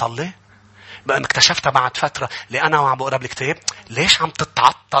ما عم صلي؟ اكتشفتها بعد فترة ليه أنا عم بقرأ بالكتاب؟ ليش عم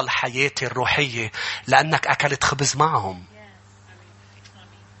تتعطل حياتي الروحية؟ لأنك أكلت خبز معهم.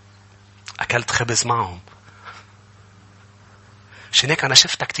 أكلت خبز معهم. شنيك أنا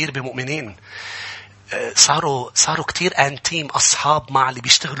شفتها كتير بمؤمنين صاروا كتير أنتيم، أصحاب مع اللي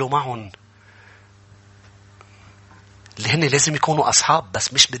بيشتغلوا معهم، اللي هن لازم يكونوا أصحاب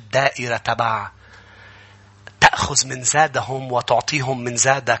بس مش بالدائرة تبع تأخذ من زادهم وتعطيهم من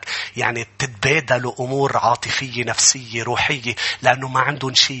زادك. يعني تتبادلوا أمور عاطفية نفسية روحية لأنه ما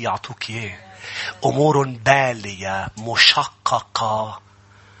عندهم شيء يعطوك إياه. أمور بالية مشققة.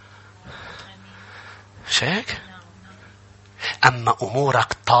 شايك؟ أما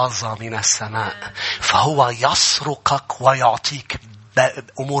أمورك طازة من السماء فهو يسرقك ويعطيك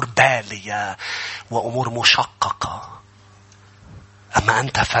أمور بالية وأمور مشققة. أما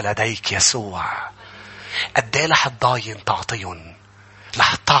أنت فلديك يسوع. قديه رح تضاين تعطيهم؟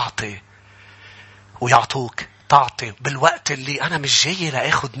 رح تعطي ويعطوك. تعطي بالوقت اللي أنا مش جاي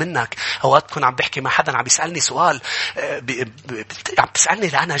لأخذ منك. أوقات تكون عم بحكي مع حدا عم بيسألني سؤال، عم تسألني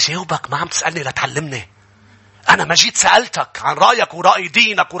لأنا جاوبك، ما عم تسألني لتعلمني. أنا ما جيت سألتك عن رأيك ورأي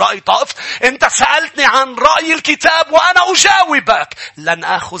دينك ورأي طائفت. أنت سألتني عن رأي الكتاب وأنا أجاوبك. لن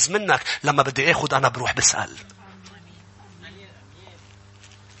أخذ منك. لما بدي أخذ أنا بروح بسأل.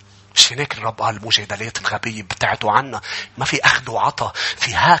 مش هناك الرب قال المجادلات الغبية بتاعته عنا ما في أخذ وعطى.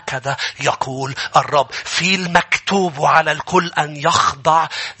 في هكذا يقول الرب في المكتوب على الكل أن يخضع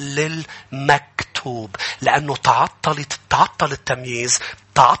للمكتوب. لأنه تعطل التمييز،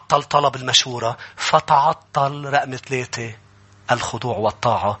 تعطل طلب المشورة، فتعطل رقم 3 الخضوع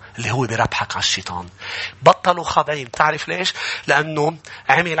والطاعة اللي هو بربحك على الشيطان. بطلوا خاضعين. تعرف ليش؟ لأنه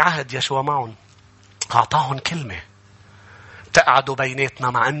عمل عهد يشوع معهم، أعطاهم كلمة تقعدوا بيناتنا.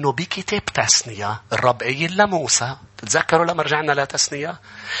 مع أنه بكتاب تثنية الرب قايل لموسى، تتذكروا لما رجعنا لتثنية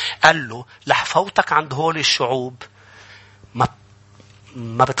قال له لحفوتك عند هول الشعوب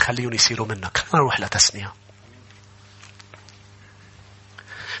ما بتخليهم يصيروا منك. خلينا نروح لتثنية.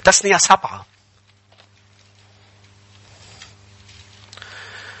 تثنية 7.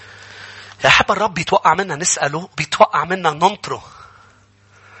 يا حب الرب بيتوقع منا نسأله، بيتوقع منا ننطره.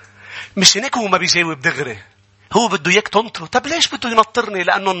 مش هناك هو ما بيجاوب دغري، هو بده اياك تنطره. طب ليش بده ينطرني؟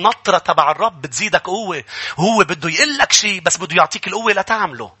 لأنه النطرة تبع الرب بتزيدك قوة. هو بده يقول لك شيء بس بده يعطيك القوة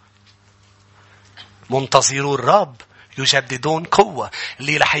لتعمله. منتظروا الرب يجددون قوة.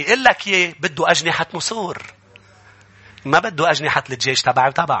 اللي رح يقول لك ايه بده أجنحة نسور، ما بده أجنحة للجيش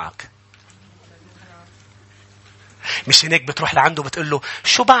تبعك. مش هناك بتروح لعنده بتقول له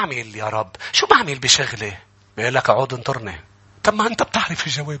شو بعمل يا رب؟ شو بعمل بشغلي؟ بيقول لك اقعد انطرني. طب ما انت بتعرف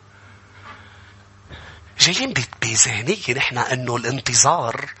الجواب. جايين بذهنية نحن انه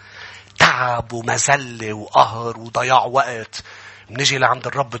الانتظار تعب ومزلة وقهر وضياع وقت. بنجي لعند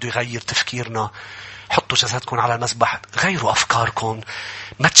الرب بده يغير تفكيرنا. حطوا جسدكم على المذبح، غيروا أفكاركم،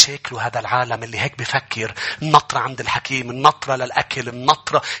 ما تشاكلوا هذا العالم اللي هيك بفكر. النطرة عند الحكيم، النطرة للأكل،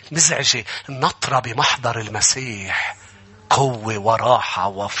 النطرة مزعجة، النطرة بمحضر المسيح قوة وراحة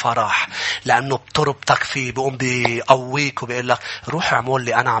وفرح. لأنه بتربطك فيه، بيقوم بيقويك وبيقول لك روح اعمل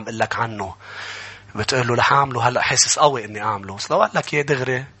اللي أنا عم قل لك عنه. بتقول له رح أعمله هلأ، حاسس قوي إني أعمله. بس لو قال لك يا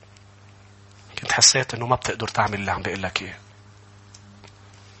دغري كنت حسيت إنه ما بتقدر تعمل اللي عم بيقول لك إيه.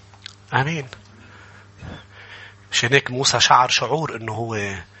 آمين. مش هيك موسى شعر شعور إنه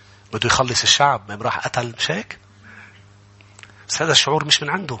هو بده يخلص الشعب، ما راح قتل شيك. بس هذا الشعور مش من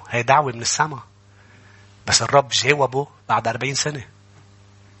عنده، هي دعوة من السماء. بس الرب جاوبه بعد 40 سنة.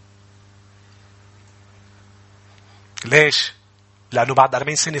 ليش؟ لأنه بعد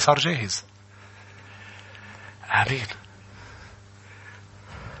 40 سنة صار جاهز. آمين.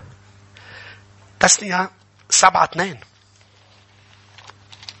 تثنية 7:2.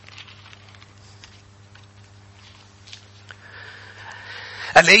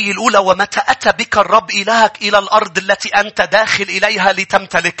 الآية الأولى ومتى أتى بك الرب إلهك إلى الأرض التي أنت داخل إليها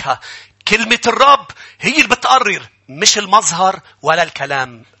لتمتلكها. كلمة الرب هي اللي بتقرر، مش المظهر ولا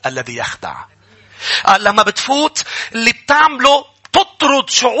الكلام الذي يخدع. لما بتفوت اللي بتعمله تطرد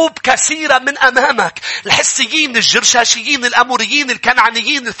شعوب كثيرة من أمامك. الحسيين، الجرشاشيين، الأموريين،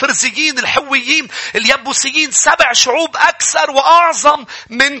 الكنعانيين، الفرزيين، الحويين، اليبوسيين، 7 شعوب أكثر وأعظم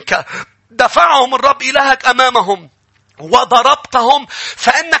منك دفعهم الرب إلهك أمامهم وضربتهم،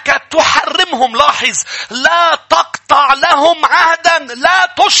 فإنك تحرمهم. لاحظ، لا تقطع لهم عهدا،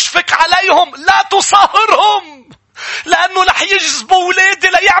 لا تشفق عليهم، لا تصاهرهم، لأنه رح يجذبوا ولادي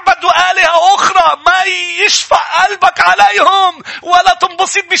ليعبدوا آلهة أخرى. ما يشفق قلبك عليهم ولا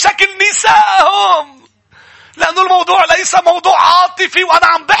تنبسط بشكل نسائهم، لأنه الموضوع ليس موضوع عاطفي وأنا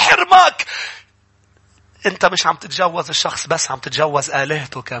عم بحرمك. أنت مش عم تتجوز الشخص بس، عم تتجوز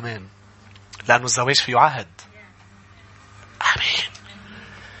آلهته كمان، لأنه الزواج فيه عهد. آمين.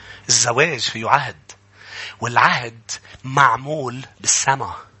 الزواج فيه عهد، والعهد معمول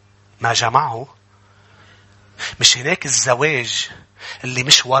بالسماء. ما جمعه مش هناك. الزواج اللي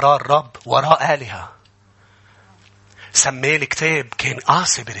مش وراء الرب وراء آلهة. سميه الكتاب كان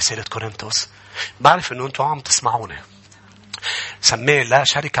قاسي برسالة كورنثوس. بعرف انه انتوا عم تسمعوني. سميه لا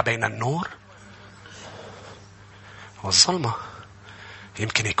شركة بين النور والظلمة.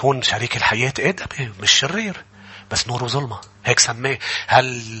 يمكن يكون شريك الحياة آدم مش شرير، بس نور وظلمة. هيك سميه.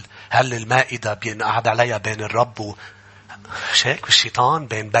 هل المائدة بينقعد عليها بين الرب وشاك والشيطان،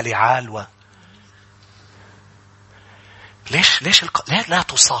 بين بليعال ليش لا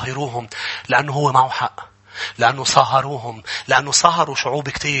تصاهروهم؟ لأنه هو معه حق. لأنه صاهروهم، لأنه صاهروا شعوب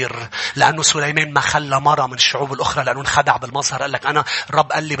كتير. لأنه سليمان ما خلى مرة من الشعوب الأخرى، لأنه انخدع بالمظهر. قال لك أنا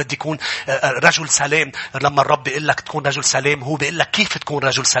الرب قال لي بدي يكون رجل سلام. لما الرب بيقول لك تكون رجل سلام، هو بيقول لك كيف تكون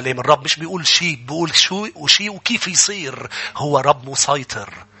رجل سلام. الرب مش بيقول شيء، بيقول شو وشيء وكيف يصير. هو رب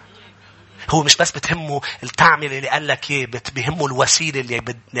مسيطر. هو مش بس بتهمه التعمل اللي قال لك ايه، بيهمه الوسيلة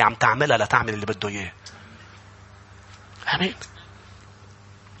اللي عم تعملها لتعمل اللي بده اياه. آمين.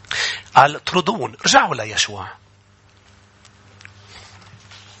 قال تردون. رجعوا ليشوع.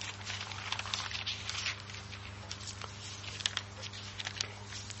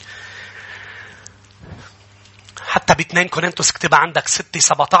 حتى ب2 كورنثوس كتب عندك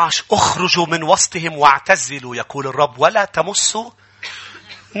 6:17 اخرجوا من وسطهم واعتزلوا يقول الرب ولا تمسوا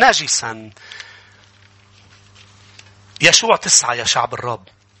نجسا. يشوع 9 يا شعب الرب.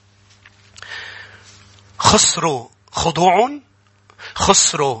 خسروا خضوع،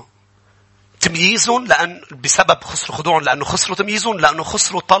 خسروا تمييز، لأن بسبب خسروا خضوع، لأنه خسروا تمييز، لأنه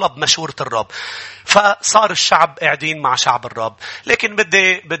خسروا طلب مشورة الرب. فصار الشعب قاعدين مع شعب الرب. لكن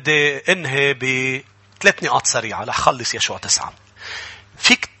بدي انهي ب3 نقاط سريعة لخلص يشوع 9.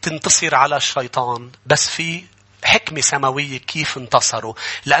 فيك تنتصر على الشيطان، بس في حكمة سماوية كيف انتصروا.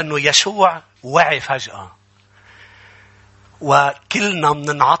 لأنه يشوع وعي فجأة، وكلنا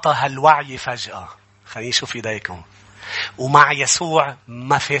مننعطى هالوعي فجأة. خليني شوف ايديكم. ومع يسوع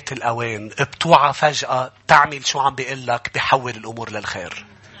ما فات الأوان. بتوعى فجأة تعمل شو عم بيقلك، بيحول الأمور للخير.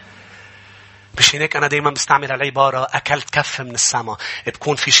 مش هناك أنا دايما بستعمل العبارة أكلت كف من السماء.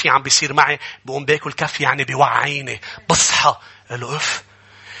 بكون في شيء عم بيصير معي، بقوم باكل كف، يعني بيوعيني، بصحى الأف.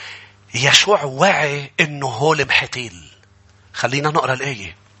 يشوع وعي إنه هول محتيل. خلينا نقرأ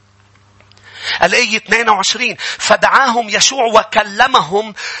الآية. الآية 22. فدعاهم يشوع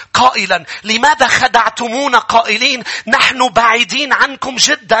وكلمهم قائلا لماذا خدعتمونا قائلين نحن بعيدين عنكم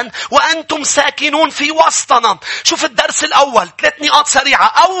جدا وأنتم ساكنون في وسطنا. شوف الدرس الأول، 3 نقاط سريعة.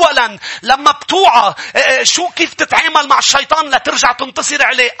 أولا، لما بتوعى كيف تتعامل مع الشيطان لترجع تنتصر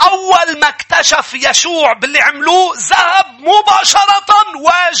عليه. أول ما اكتشف يشوع باللي عملوه، ذهب مباشرة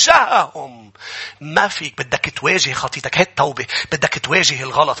واجههم. ما فيك، بدك تواجه خطيتك. هي التوبة. بدك تواجه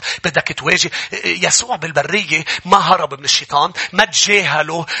الغلط، بدك تواجه. يسوع بالبرية ما هرب من الشيطان، ما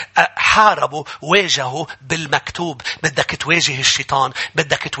تجاهله، حاربه، واجهه بالمكتوب. بدك تواجه الشيطان،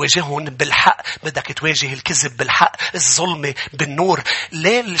 بدك تواجههم بالحق، بدك تواجه الكذب بالحق، الظلمة بالنور.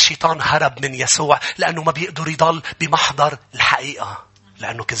 ليه الشيطان هرب من يسوع؟ لأنه ما بيقدر يضل بمحضر الحقيقة،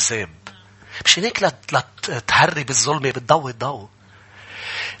 لأنه كذاب. مش هناك لا تهرب الظلمة بتضوي الضوء،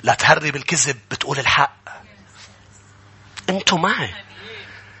 لا تهرب الكذب بتقول الحق. انتوا معي.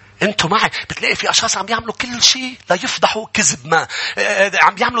 بتلاقي في أشخاص عم يعملوا كل شيء لا يفضحوا كذب ما.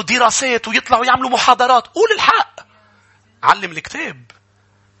 عم يعملوا دراسات ويطلعوا يعملوا محاضرات. قول الحق. علم الكتاب.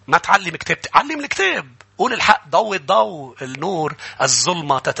 ما تعلم كتاب، علم الكتاب. قول الحق. ضوء الضوء النور.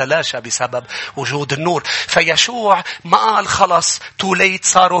 الظلمة تتلاشى بسبب وجود النور. فيشوع ما قال خلص توليت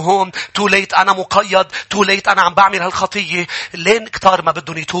صاروا هون، توليت أنا مقيد، توليت أنا عم بعمل هالخطية. لين كتار ما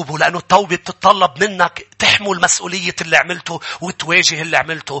بدهم يتوبوا، لأنه التوبة بتتطلب منك تحمل مسؤولية اللي عملته وتواجه اللي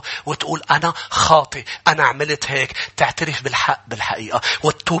عملته وتقول أنا خاطئ، أنا عملت هيك. تعترف بالحق بالحقيقة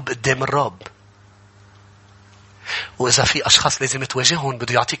وتتوب قدام الرب. وإذا في أشخاص لازم تواجههم،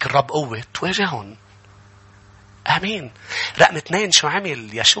 بده يعطيك الرب قوة تواجههم. آمين. رقم 2 شو عمل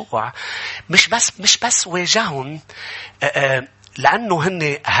يشوع؟ مش بس واجههم لأنه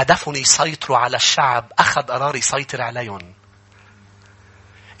هن هدفهم يسيطروا على الشعب، أخذ قرار يسيطر عليهم.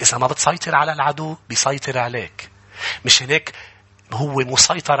 إذا ما بتسيطر على العدو بيسيطر عليك. مش هيك هو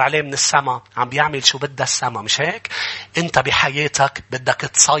مسيطر عليه من السماء، عم بيعمل شو بدها السماء، مش هيك؟ انت بحياتك بدك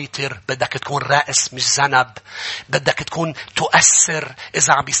تسيطر، بدك تكون رأس مش ذنب، بدك تكون تؤثر.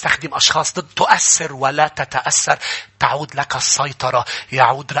 إذا عم بيستخدم أشخاص ضد، تؤثر ولا تتأثر. تعود لك السيطرة،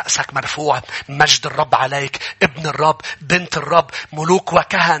 يعود رأسك مرفوع، مجد الرب عليك، ابن الرب، بنت الرب، ملوك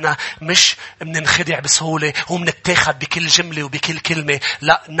وكهنة. مش مننخدع بسهولة ومنتاخد بكل جملة وبكل كلمة.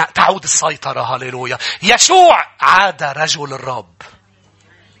 لا، تعود السيطرة. هاليلويا. يشوع عاد رجل الرب.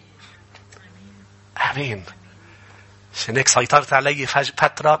 آمين. عشان هيك سيطرت علي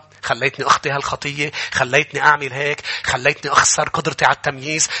فترة، خليتني أخطي هالخطية، خليتني أعمل هيك، خليتني أخسر قدرتي على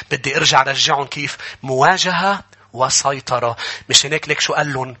التمييز. بدي أرجع رجعهم كيف؟ مواجهة وسيطرة. مش هيك لك شو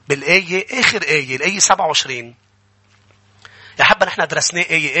قال لهم بالآية، آخر آية، الآية 27. يا حبا نحن درسناه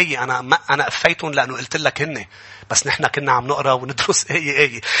آية. أنا أفيتهم لأنه قلت لك هن، بس نحن كنا عم نقرأ وندرس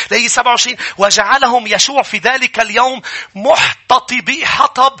آية. الآية 27: وجعلهم يشوع في ذلك اليوم محتطبي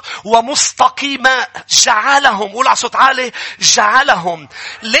حطب ومستقيما. جعلهم، قول على صوت عالي، جعلهم.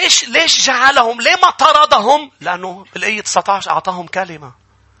 ليش جعلهم؟ ليه ما طردهم؟ لأنه بالآية 19 أعطاهم كلمة.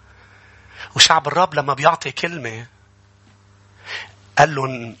 وشعب الرب لما بيعطي كلمة قال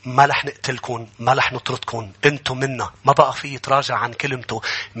لهم ما رح نقتلكم، ما رح نطردكم، انتم منا. ما بقى فيه يتراجع عن كلمته.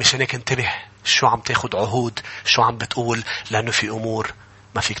 مش هيك انتبه شو عم تاخد عهود، شو عم بتقول، لأنه في أمور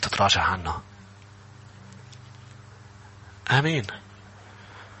ما فيك تتراجع عنها. آمين.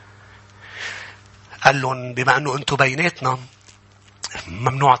 قال لهم بما أنه أنتم بيناتنا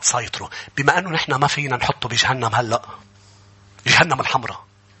ممنوع تسيطروا، بما أنه نحن ما فينا نحطه بجهنم هلأ، جهنم الحمراء.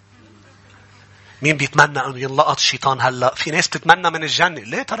 مين بيتمنى أن ينلقط الشيطان هلأ؟ في ناس بتتمنى من الجنة.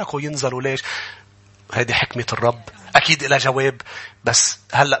 ليه تركوا ينزلوا؟ ليش؟ هذه حكمة الرب، أكيد إلى جواب، بس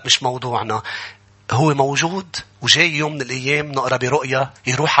هلأ مش موضوعنا. هو موجود، وجاي يوم من الأيام نقرأ برؤية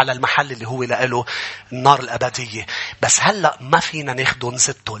يروح على المحل اللي هو لقاله النار الأبدية. بس هلأ ما فينا ناخده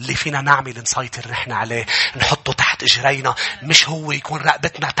نزته. اللي فينا نعمل نسيطر نحن عليه، نحطه تحت إجرينا، مش هو يكون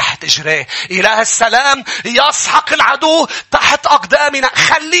رقبتنا تحت إجريه. إله السلام يسحق العدو تحت أقدامنا.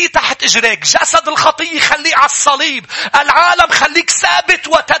 خليه تحت إجريك. جسد الخطية خليه على الصليب. العالم خليك ثابت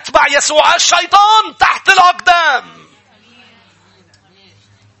وتتبع يسوع. الشيطان تحت الأقدام،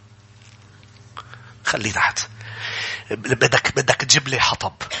 خليه تحت. بدك تجيب لي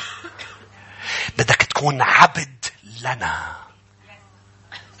حطب، بدك تكون عبد لنا.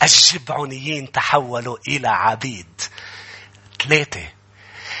 الجبعونيين تحولوا إلى عبيد. 3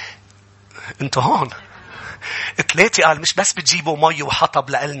 انتوا هون. 3 قال مش بس بتجيبوا مي وحطب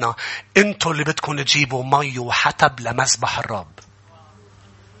لإلنا، انتوا اللي بدكم تجيبوا مي وحطب لمذبح الرب.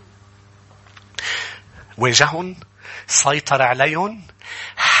 واجهن، سيطر عليهم،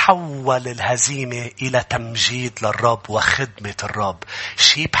 حول الهزيمة إلى تمجيد للرب وخدمة الرب.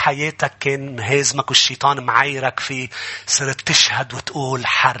 شيء بحياتك كان مهزمك والشيطان معايرك فيه، صرت تشهد وتقول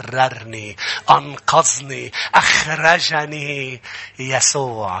حررني، أنقذني، أخرجني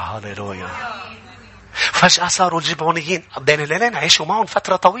يسوع. هاليلويا. فجأة صاروا الجبعونيين بين الليلين عيشوا معهم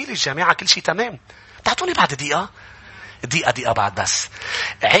فترة طويلة. الجماعة كل شيء تمام. تعطوني بعد دقيقة بعد بس.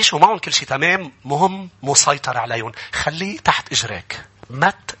 عيشوا معهم كل شيء تمام. مهم مسيطر عليهم. خليه تحت إجرك،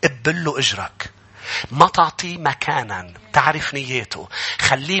 ما تقبل له إجرك، ما تعطيه مكانا، تعرف نياته.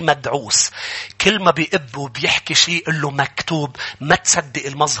 خليه مدعوس. كل ما بيقب وبيحكي شيء قل له مكتوب. ما تصدق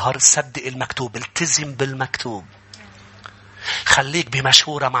المظهر، صدق المكتوب. التزم بالمكتوب. خليك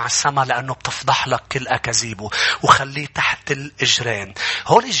بمشورة مع السماء لأنه بتفضح لك كل أكاذيبه. وخليه تحت الإجرين.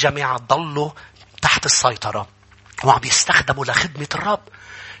 هول الجماعة ضلوا تحت السيطرة وعم يستخدموا لخدمة الرب.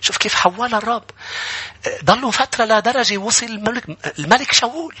 شوف كيف حول الرب. ضلوا فترة لدرجة وصل الملك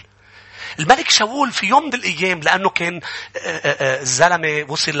شاول. الملك شاول في يوم من الأيام، لأنه كان الزلمة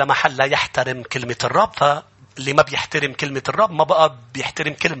وصل لمحل لا يحترم كلمة الرب، فاللي ما بيحترم كلمة الرب ما بقى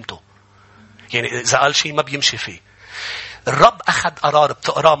بيحترم كلمته. يعني إذا قال شيء ما بيمشي فيه. الرب أخذ قرار،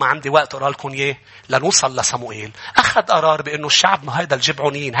 بتقرأ ما عندي وقت أقرأ لكم إياه لنوصل لصموئيل. أخذ قرار بأنه الشعب، ما هيدا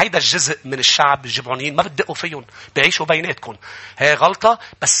الجبعونيين، هيدا الجزء من الشعب الجبعونيين ما بتدقوا فيهم، بيعيشوا بيناتكم. هي غلطة،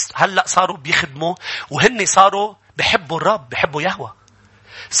 بس هلأ صاروا بيخدموا وهن صاروا بيحبوا الرب، بيحبوا يهوه.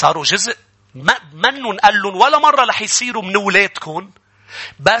 صاروا جزء منن قال لهم ولا مرة رح يصيروا من ولادكم،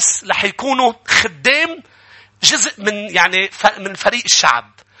 بس رح يكونوا خدام، جزء من من فريق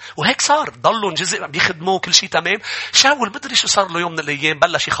الشعب. وهيك صار. ضلوا جزء بيخدموا كل شيء تمام. شاول بدري شو صار له يوم من الأيام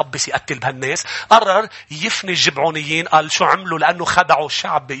بلش يخبص يقتل بهالناس. قرر يفني الجبعونيين. قال شو عملوا لأنه خدعوا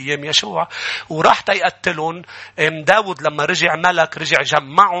الشعب بأيام يشوع وراح تيقتلون. داود لما رجع ملك رجع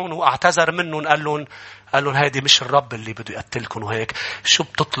جمعهم واعتذر منهم. قال لهم هيدي مش الرب اللي بده يقتلكم وهيك. شو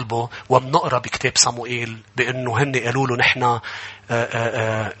بتطلبوا؟ وبنقرأ بكتاب صموئيل بأنه هن قالوا له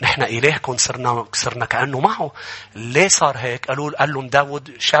نحن إلهكم صرنا كأنه معه. ليه صار هيك؟ قال لهم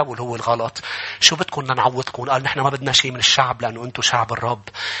داود شاول هو الغلط. شو بدكم نعوضكم؟ قال نحن ما بدنا شيء من الشعب لأنه أنتم شعب الرب.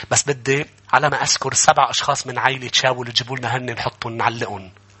 بس بدي على ما أذكر 7 أشخاص من عائلة شاول تجيبوا لنا هن نحطهم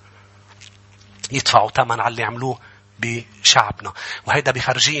نعلقهم يدفعوا ثمن على اللي عملوه بشعبنا. وهيدا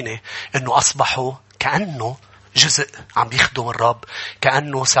بيفرجيني أنه أصبحوا كأنه جزء عم بيخدم الرب.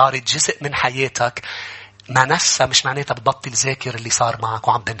 كأنه صارت جزء من حياتك. ما نسى مش معناتها بتبطل ذاكر اللي صار معك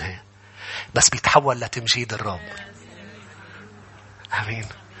وعم بنهي. بس بيتحول لتمجيد الرب. آمين.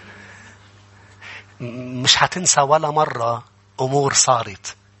 مش هتنسى ولا مرة أمور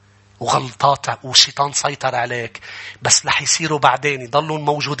صارت وغلطات والشيطان سيطر عليك. بس رح يصيروا بعدين يضلون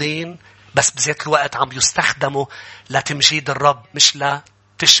موجودين. بس بذات الوقت عم يستخدموا لتمجيد الرب مش لا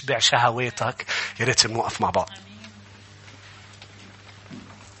تشبع شهواتك. يا ريت نوقف مع بعض.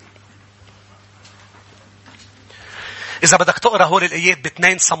 إذا بدك تقرأ هول الآيات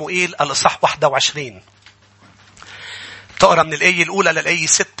ب2 صموئيل الإصحاح 21. تقرأ من الآية الأولى للآية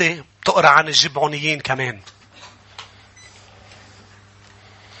 6. تقرأ عن الجبعونيين كمان.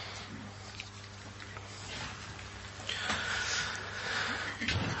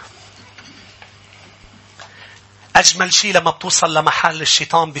 أجمل شيء لما بتوصل لمحل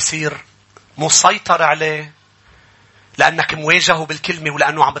الشيطان بيصير مسيطر عليه لأنك مواجهه بالكلمة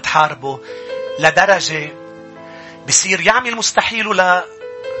ولأنه عم بتحاربه لدرجة بيصير يعمل مستحيل ولا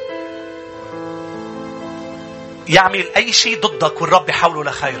يعمل أي شيء ضدك والرب يحوله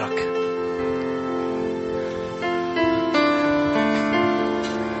لخيرك.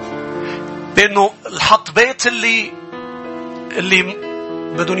 لأنه الحطبات اللي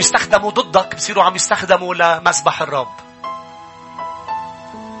بدون يستخدموا ضدك بيصيروا عم يستخدموا لمذبح الرب.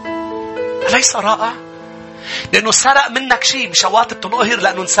 أليس رائع؟ لأنه سرق منك شيء. مش أوقات بتنقهر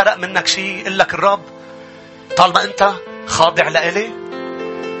لأنه انسرق منك شيء. يقول لك الرب طالما أنت خاضع لإلي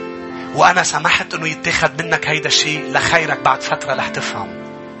وأنا سمحت أنه يتاخد منك هيدا الشيء لخيرك، بعد فترة رح تفهم.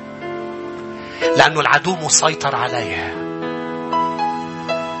 لأنه العدو مسيطر عليه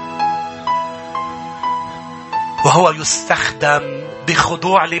وهو يستخدم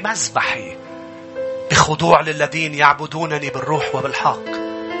بخضوع لمذبحي، بخضوع للذين يعبدونني بالروح وبالحق.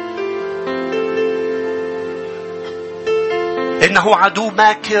 إنه عدو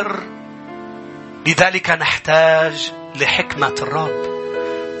ماكر، لذلك نحتاج لحكمة الرب.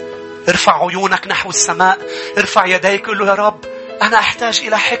 ارفع عيونك نحو السماء، ارفع يديك، قل له يا رب أنا أحتاج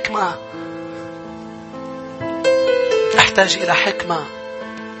إلى حكمة، أحتاج إلى حكمة.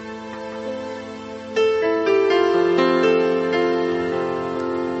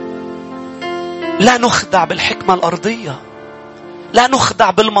 لا نخدع بالحكمة الأرضية، لا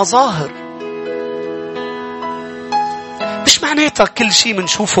نخدع بالمظاهر. مش معناتها كل شيء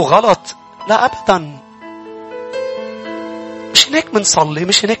منشوفه غلط، لا أبدا. مش هناك منصلي،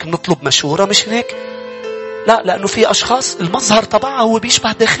 مش هناك منطلب مشورة، مش هناك. لا، لأنه في أشخاص المظهر تبعها هو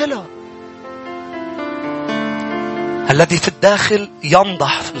بيشبه داخلها. الذي في الداخل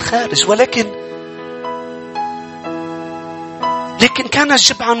ينضح في الخارج. ولكن كان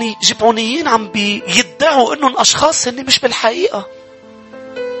الجبعونيين عم بيدعوا انهم اشخاص هن مش بالحقيقة.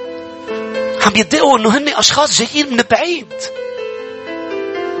 عم يدعوا انه هن اشخاص جايين من بعيد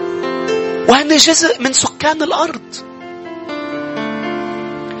وهن جزء من سكان الارض.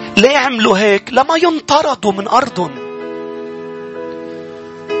 ليه عملوا هيك؟ لما ينطردوا من ارضهم.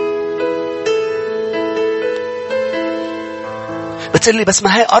 بتقلي بس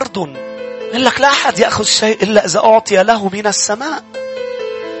ما هي ارضهم. يقول لك لا أحد يأخذ شيء إلا إذا أعطي له من السماء.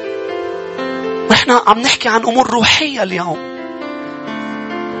 وإحنا عم نحكي عن أمور روحية اليوم.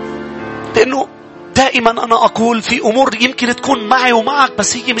 لأنه دائما أنا أقول في أمور يمكن تكون معي ومعك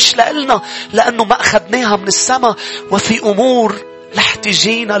بس هي مش لنا لأنه ما أخذناها من السماء. وفي أمور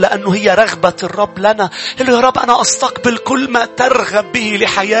لاحتجينا لأنه هي رغبة الرب لنا. قل له يا رب أنا أستقبل كل ما ترغب به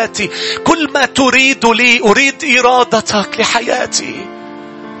لحياتي، كل ما تريد لي. أريد إرادتك لحياتي،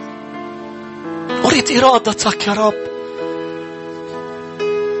 أريد إرادتك يا رب.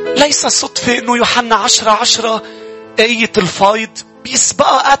 ليس صدفة أنه يوحنا 10:10 آية الفيض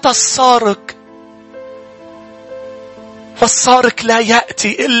بيسبقها أتى السارق، فالسارق لا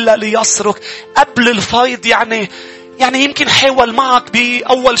يأتي إلا ليسرق. قبل الفيض يعني يعني يمكن حاول معك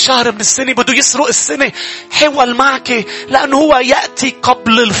بأول شهر من السنة، بده يسرق السنة، حاول معك لأنه هو يأتي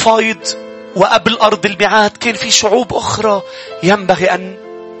قبل الفيض وقبل أرض الميعاد. كان في شعوب أخرى ينبغي أن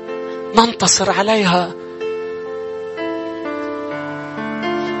ننتصر عليها.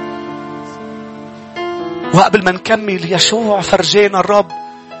 وقبل ما نكمل، يشوع فرجينا الرب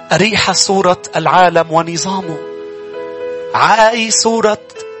أريح صورة العالم ونظامه، عاي صورة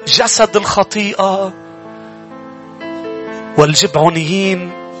جسد الخطيئة،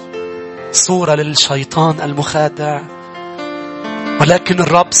 والجبعونيين صورة للشيطان المخادع. ولكن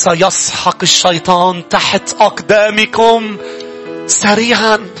الرب سيسحق الشيطان تحت أقدامكم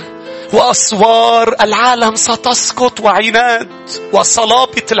سريعا، وأسوار العالم ستسقط، وعناد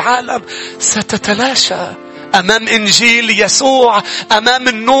وصلابة العالم ستتلاشى أمام إنجيل يسوع، أمام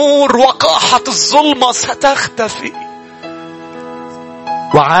النور. وقاحة الظلمة ستختفي،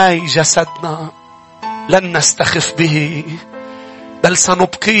 وعاي جسدنا لن نستخف به، بل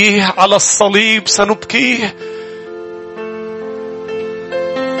سنبقيه على الصليب، سنبقيه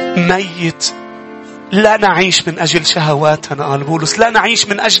ميت. لا نعيش من أجل شهواتنا، قال بولس، لا نعيش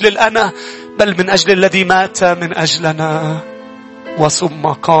من أجل الأنا، بل من أجل الذي مات من أجلنا وثم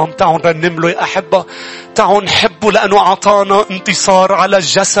قام. تعالوا نرنم له يا أحبة، تعالوا نحبه لأنه أعطانا انتصار على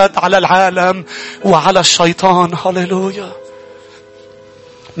الجسد، على العالم وعلى الشيطان. هللويا،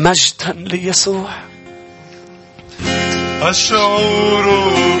 مجدا ليسوع.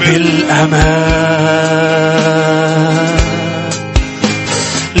 أشعر بالأمان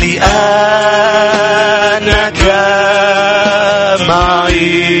لأنك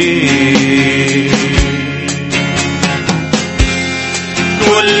معي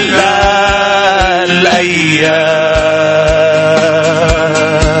كل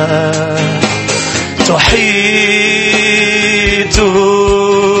الأيام، تحيط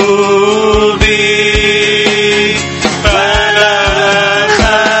بي فلا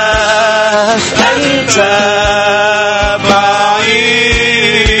أخاف، أنت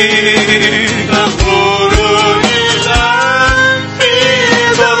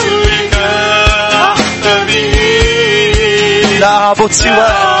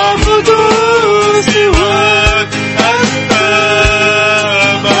أعبد سواك، أنت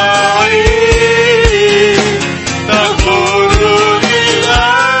معي، تغمرني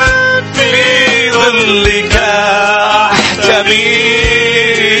الآن في ظلك أحتمي،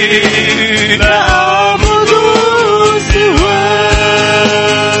 لا أعبد سواك،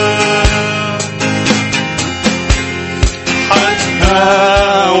 حتى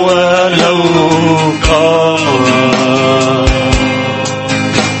ولو قام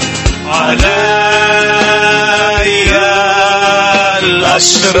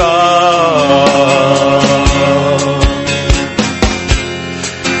الأشرار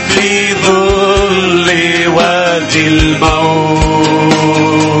في ظل وادي الموت،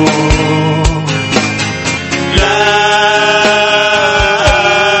 لا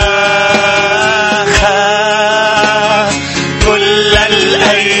أخاف كل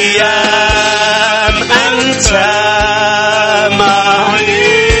الأيام، أنت معي.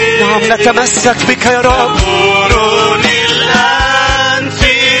 نعم، نتمسك بك يا رب.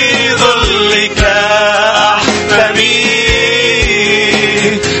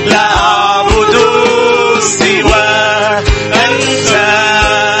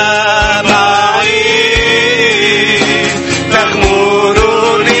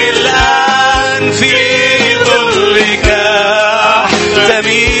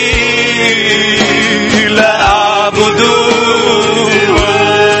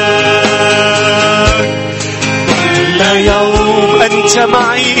 أنت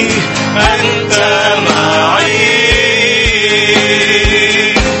معي، أنت معي،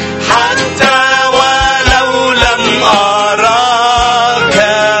 حتى ولو لم أراك،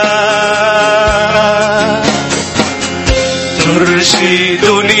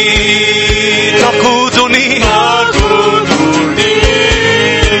 ترشدني، تقودني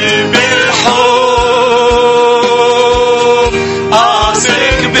بالحب،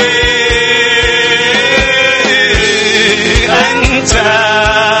 أثق بك، أنت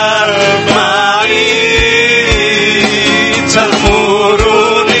معي،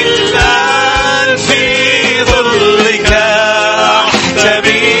 تغمرني الآن في ظلك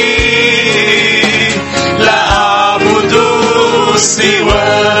أحتمي، لا أعبد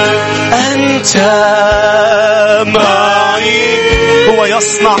سواك، أنت معي. هو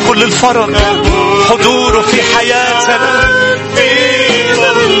يصنع كل الفرق، حضوره في حياتنا، في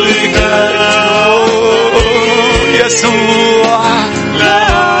ظلك يسوع، لا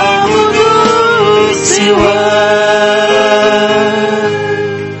أعبد سواك.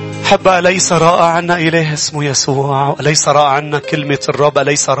 حبا أليس رائع عنا إله اسمه يسوع؟ أليس رائع عنا كلمة الرب؟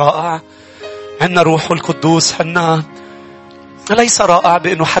 أليس رائع عنا روح القدوس؟ حنا أليس رائع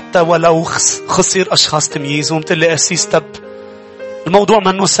بأنه حتى ولو خسر أشخاص تمييزهم؟ مثل لي أسيس تب الموضوع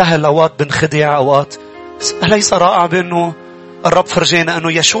منه سهل، أوقات بنخدع أوقات. أليس رائع بأنه الرب فرجينا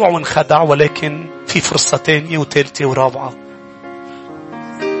أنه يشوع وانخدع، ولكن في فرصة تانية وثالثة ورابعة.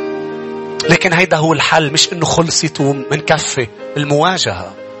 لكن هيدا هو الحل، مش أنه خلصت ومن كفة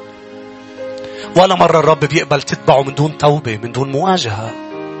المواجهة. ولا مرة الرب بيقبل تتبعه من دون توبة، من دون مواجهة.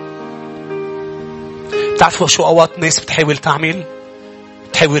 تعرفوا شو أوقات ناس بتحاول تعمل؟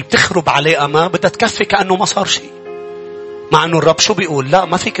 بتحاول تخرب علاقة ما بدها تكفي كأنه ما صار شيء، مع أنه الرب شو بيقول؟ لا،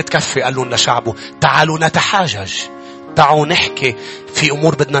 ما فيك تكفي. قال لهم لشعبه تعالوا نتحاجج، تعالوا نحكي في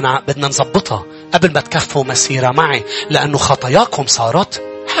أمور بدنا نزبطها قبل ما تكفوا مسيرة معي، لأنه خطاياكم صارت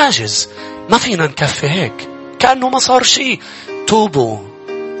حاجز. ما فينا نكفي هيك كأنه ما صار شيء. توبوا.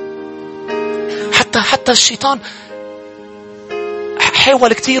 حتى الشيطان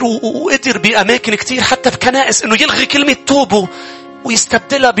حاول كتير وقدر بأماكن كتير، حتى بكنائس، إنه يلغي كلمة توبوا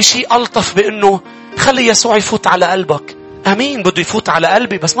ويستبدلها بشيء ألطف، بإنه خلي يسوع يفوت على قلبك. أمين، بده يفوت على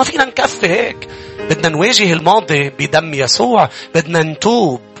قلبي، بس ما فينا نكفي هيك. بدنا نواجه الماضي بدم يسوع، بدنا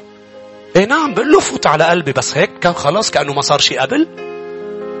نتوب. إيه نعم، بقول له فوت على قلبي، بس هيك كان خلاص كأنه ما صار شيء قبل.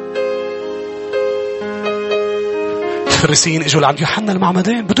 الفريسيين اجوا لعند يوحنا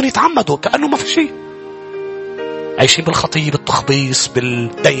المعمدان بدون يتعمدوا كأنه ما في شيء، عايشين بالخطية، بالتخبيص،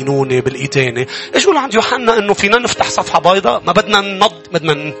 بالدينونة، بالإدانة. اجوا لعند يوحنا انه فينا نفتح صفحة بيضاء، ما بدنا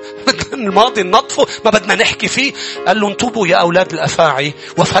بدنا الماضي ننظفه، ما بدنا نحكي فيه. قال لهم توبوا يا أولاد الأفاعي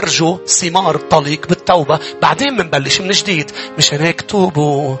وفرجوا ثمار الطليق بالتوبة، بعدين منبلش من جديد. مش هيك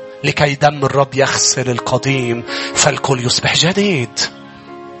توبوا لكي دم الرب يغسل القديم فالكل يصبح جديد.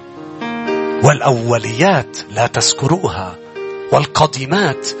 والأوليات لا تذكروها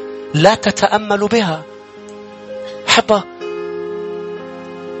والقديمات لا تتأملوا بها. حبا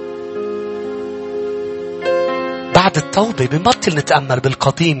بعد التوبة بنبطل نتأمل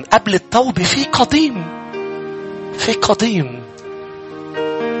بالقديم. قبل التوبة في قديم، في قديم.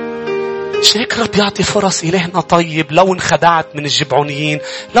 شيك رب يعطي فرص. إلهنا طيب. لو انخدعت من الجبعونيين،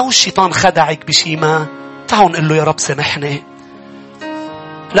 لو الشيطان خدعك بشي ما، تعالوا نقول له يا رب سامحني،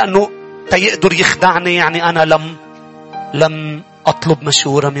 لأنه يقدر يخدعني. يعني أنا لم أطلب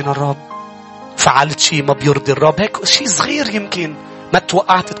مشورة من الرب، فعلت شيء ما بيرضي الرب، هيك شيء صغير يمكن ما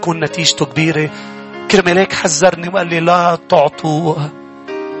توقعت تكون نتيجته كبيرة. كرمالك حذرني وقال لي لا تعطوا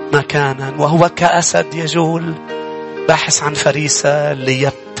مكانا وهو كأسد يجول باحث عن فريسة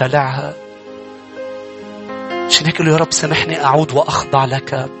ليبتلعها. عشان هيك قال له يا رب سامحني، أعود وأخضع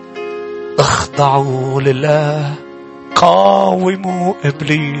لك. اخضعوا لله، قاوموا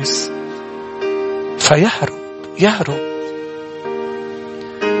إبليس فيهرب.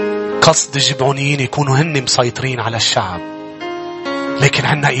 قصد الجبعونيين يكونوا هن مسيطرين على الشعب، لكن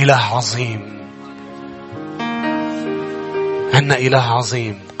عنا إله عظيم، عنا إله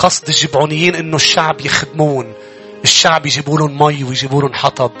عظيم. قصد الجبعونيين إنه الشعب يخدمون، الشعب يجيبوا لهم مي ويجيبوا لهم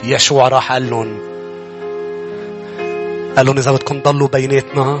حطب. يشوع راح قال لهم إذا بدكم تضلوا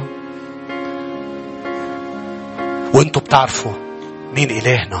بيناتنا وانتوا بتعرفوا مين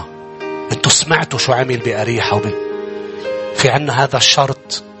إلهنا، انتوا سمعتوا شو عمل بأريحة في عنا هذا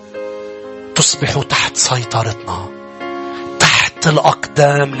الشرط، تصبحوا تحت سيطرتنا، تحت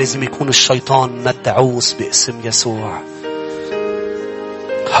الأقدام. لازم يكون الشيطان مدعوس باسم يسوع.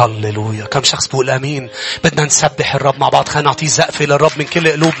 هللويا. كم شخص بقول أمين؟ بدنا نسبح الرب مع بعض. خلينا نعطيه زقفة للرب من كل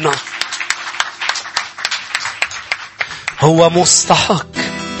قلوبنا. هو مستحق.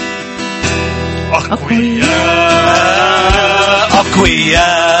 أقوياء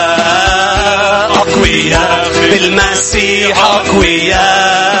أقوياء أقوياء بالمسيح، أقوياء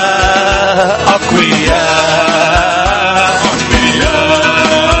أقوياء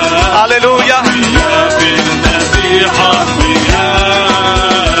أقوياء. هللويا. بالمسيح أقوياء،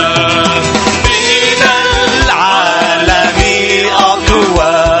 من العالم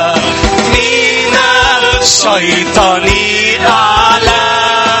أقوى، من الشيطان أعلى.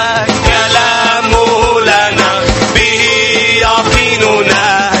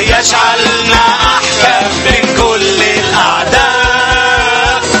 يجعلنا أحكم من كل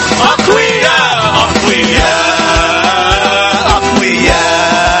الأعداء. أقوياء أقوياء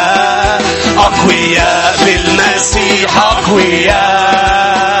أقوياء أقوياء بالمسيح، أقوياء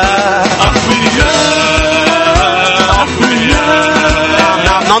أقوياء أقوياء.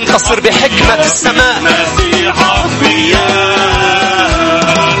 نعم ننتصر بحكمة السماء. المسيح أقوياء،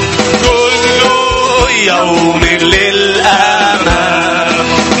 كل يوم للأمام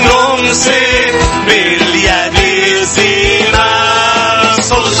نمسك باليد زينة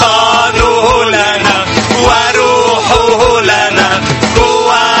سلطان.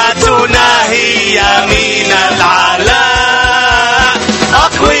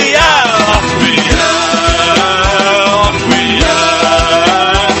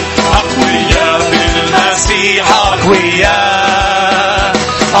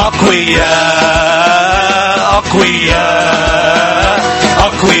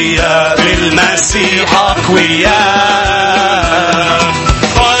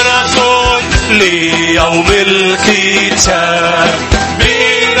 يوم الكتاب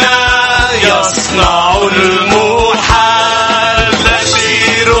بنا يصنع المحال.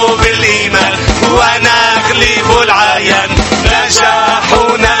 نسير بالإيمان ونغلب العيان،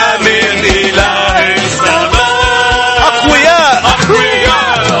 نجاحنا من إله السماء. أقوياء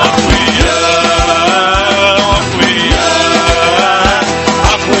أقوياء أقوياء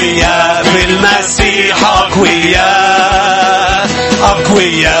أقوياء بالمسيح، أقوياء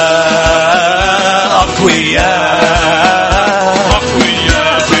أقوياء أقوياء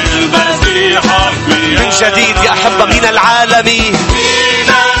أقوياء بالمسيح، أقوياء. من جديد يا أحبة، من العالمي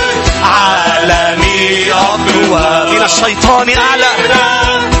أقوى، من الشيطان أعلى،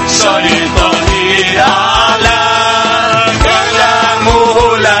 شيطاني أعلى.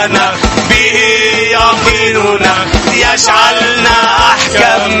 كلامه لنا به يقيننا، يجعلنا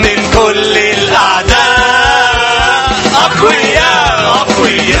أحكم من كل الأعداء. أقوياء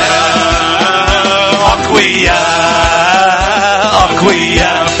أقوياء أقوياء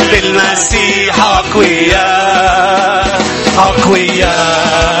أقوياء بالمسيح، أقوياء أقوياء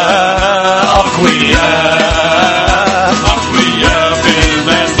أقوياء أقوياء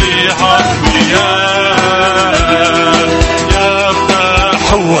بالمسيح، أقوياء.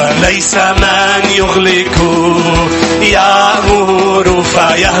 يفتح وليس من يغلق، يأمر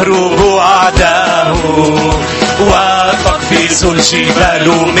فيهرب أعداؤه. وتقفز الجبال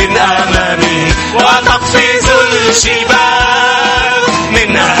من أمامي، وتقفز الجبال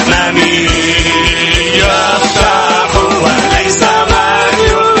من أمامي. يفتح وليس من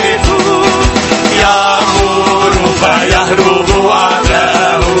يغلق، يأمر فيهرب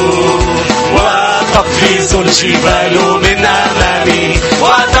أعداؤه. وتقفز الجبال من أمامي،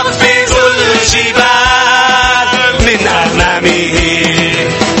 وتقفز الجبال من أمامه.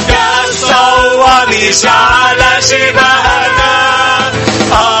 كالصوم جعل شبهنا،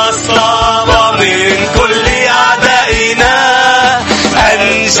 أصاب من كل أعدائنا.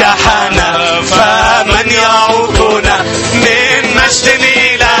 أنجحنا فمن يعودنا من مجد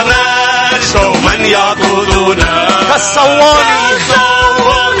إلى مجد، ومن يقودنا. كالصوم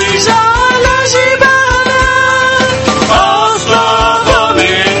جعل شبهنا، أصاب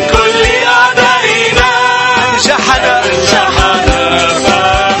من كل أعدائنا. أنجحنا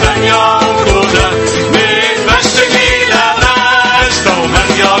فمن يعودنا من مجد إلى مجد، ومن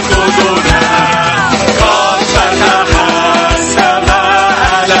يقودنا. قد فتح السماء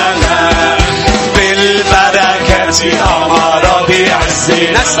لنا بالبركة، أمر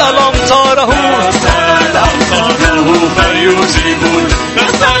بعزنا. نسأل أمطاره فيجيبون،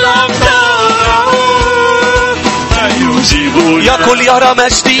 نسأل أمطاره فيجيبون. يقول يرى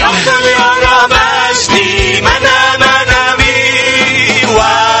مجدي، يقول يرى مجدي من آمن بي،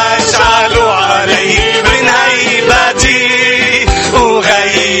 واجعل عليه من هيبتي.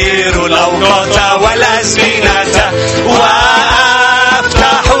 أغير الأوقات والأزمنة،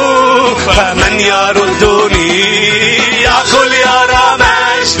 وأفتح فمن يردني. يقول يرى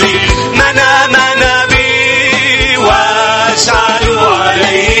مجدي من آمن بي، واجعل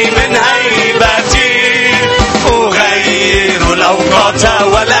عليه من هيبتي. أغير الأوقات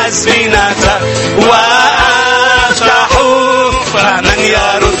والأزمنة، وأفتح فمن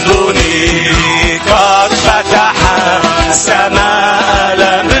يردني. قد فتح السماء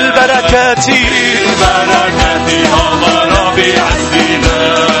لنا بالبركات، أمر بعزنا.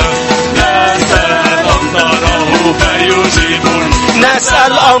 نسأل أمطاره فيجيبون،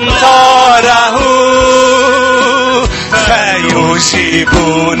 نسأل أمطاره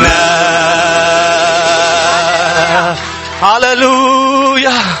فيجيبنا.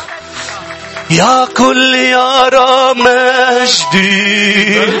 هللويا. يا كل يرى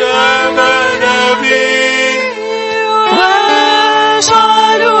مجدي،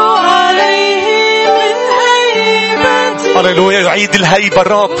 واجعلوا عليه من هيبتي. هللويا. يعيد الهيبة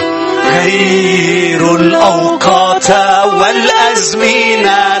الرب. غير الأوقات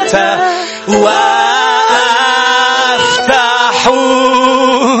والأزمنة، وأفتح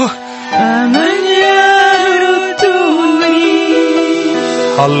فمن يردني.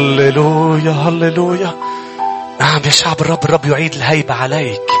 هللويا هللويا. نعم يا شعب الرب، الرب يعيد الهيبة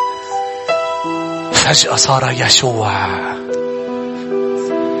عليك. فجأة صار يشوع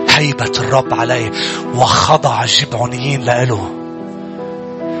هيبة الرب عليه، وخضع الجبعونيين له.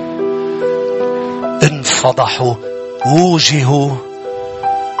 انفضحوا، وجهوا،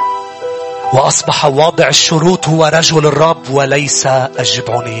 وأصبح واضع الشروط هو رجل الرب وليس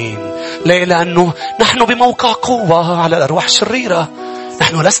الجبعونيين. ليه؟ لأنه نحن بموقع قوة على الأرواح الشريرة،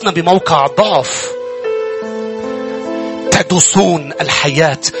 نحن لسنا بموقع ضعف. تدوسون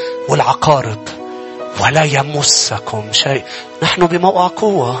الحياة والعقارب ولا يمسكم شيء. نحن بموقع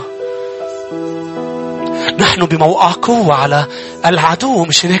قوة. نحن بموقع قوة على العدو.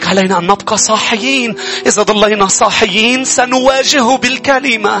 مش هيك علينا أن نبقى صاحيين. إذا ضلينا صاحيين سنواجهه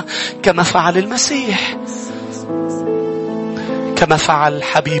بالكلمة كما فعل المسيح، كما فعل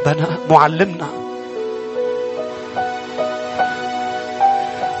حبيبنا معلمنا،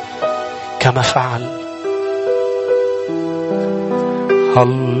 كما فعل.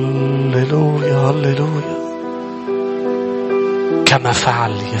 هللويا هللويا. كما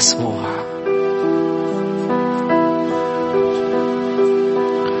فعل يسوع.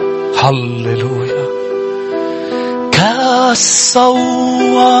 هللويا.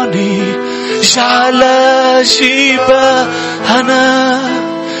 كالصواني جعل جباهنا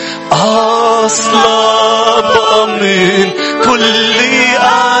أصلب من كل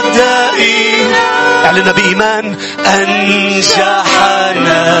أعدائي. اعلن بإيمان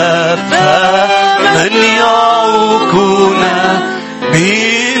أنجحنا فمن يعوقنا من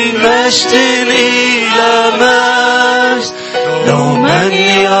مجد إلى مجد لو من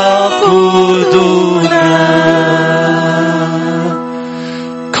يقودنا.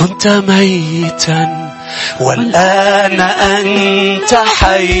 كنت ميتا والآن أنت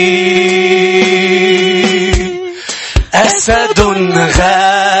حي، أسد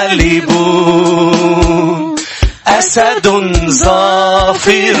غالب، أسد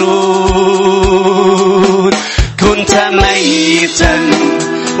ظافر. كنت ميتا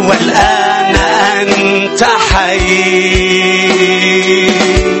والآن أنت حي،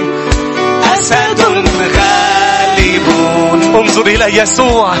 أسد غالب. انظر إلى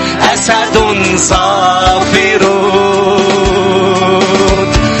يسوع، أسد ظافر.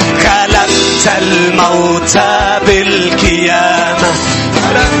 غلبت الموت بالقيامة،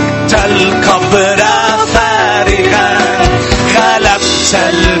 تركت القبر فارغا. غلبت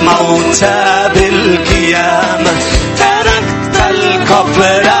الموت بالقيامة، تركت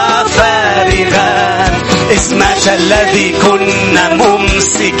القبر فارغا. اسمك الذي كنا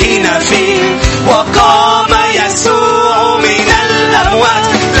ممسكين فيه وقام يسوع من الأموات.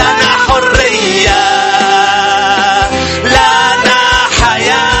 لنا حرية، لنا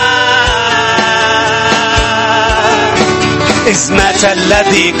حياة. اسمك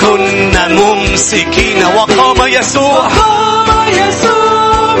الذي كنا ممسكين وقام يسوع، وقام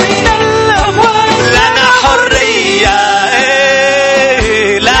يسوع من الأموات. لنا حرية،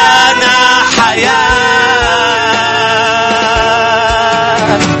 لنا حياة.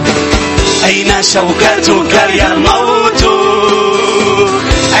 أين شوكتك يا موت؟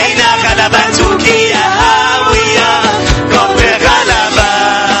 أين غلبتك يا هاوية؟ قد غلب،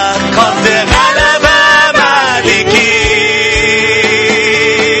 قد غلب مالكي.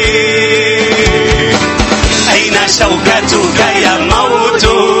 أين شوكتك يا موت؟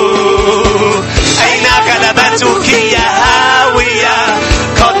 أين غلبتك يا هاوية؟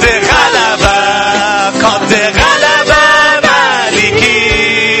 قد غلب، قد غلب مالكي.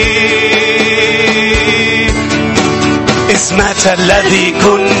 اسمك الذي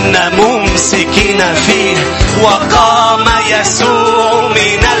كنا ممسكين فيه وقام يسوع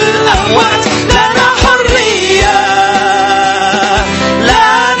من الأموات. لنا حرية،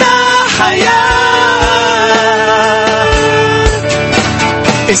 لنا حياة.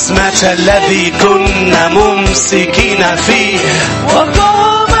 اسمك الذي كنا ممسكين فيه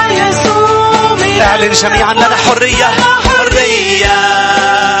وقام يسوع من. اعلن جميعا، لنا حرية، حرية،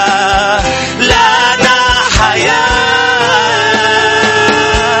 لنا حياة.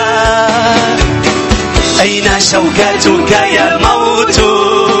 أين شوكتك يا موت؟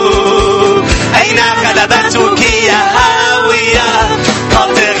 أين غلبتك يا هاوية؟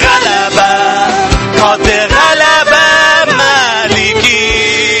 قد غلب، قد غلب مالكي.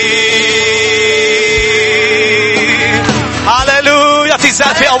 هللويا. في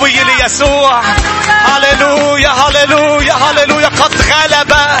زقف قوي ليسوع. هللويا هللويا هللويا. قد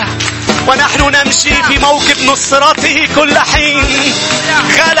غلب، ونحن نمشي في موكب نصرته كل حين.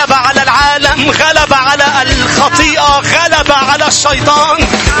 غلب على العالم، غلب على الخطيئة، غلب على الشيطان،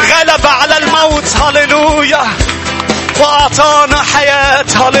 غلب على الموت. هللويا. وأعطانا حياة.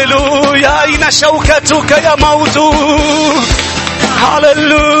 هللويا. أين شوكتك يا موت؟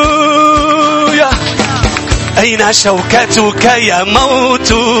 هللويا. أين شوكتك يا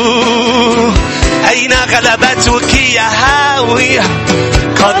موت؟ أين غلبتك يا هاوية؟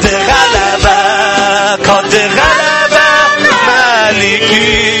 قد غلب، قد غلب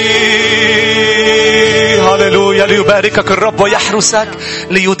مالكي. هللويا. ليباركك الرب ويحرسك،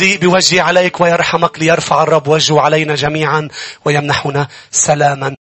 ليضيء بوجهه عليك ويرحمك، ليرفع الرب وجهه علينا جميعا ويمنحنا سلاما.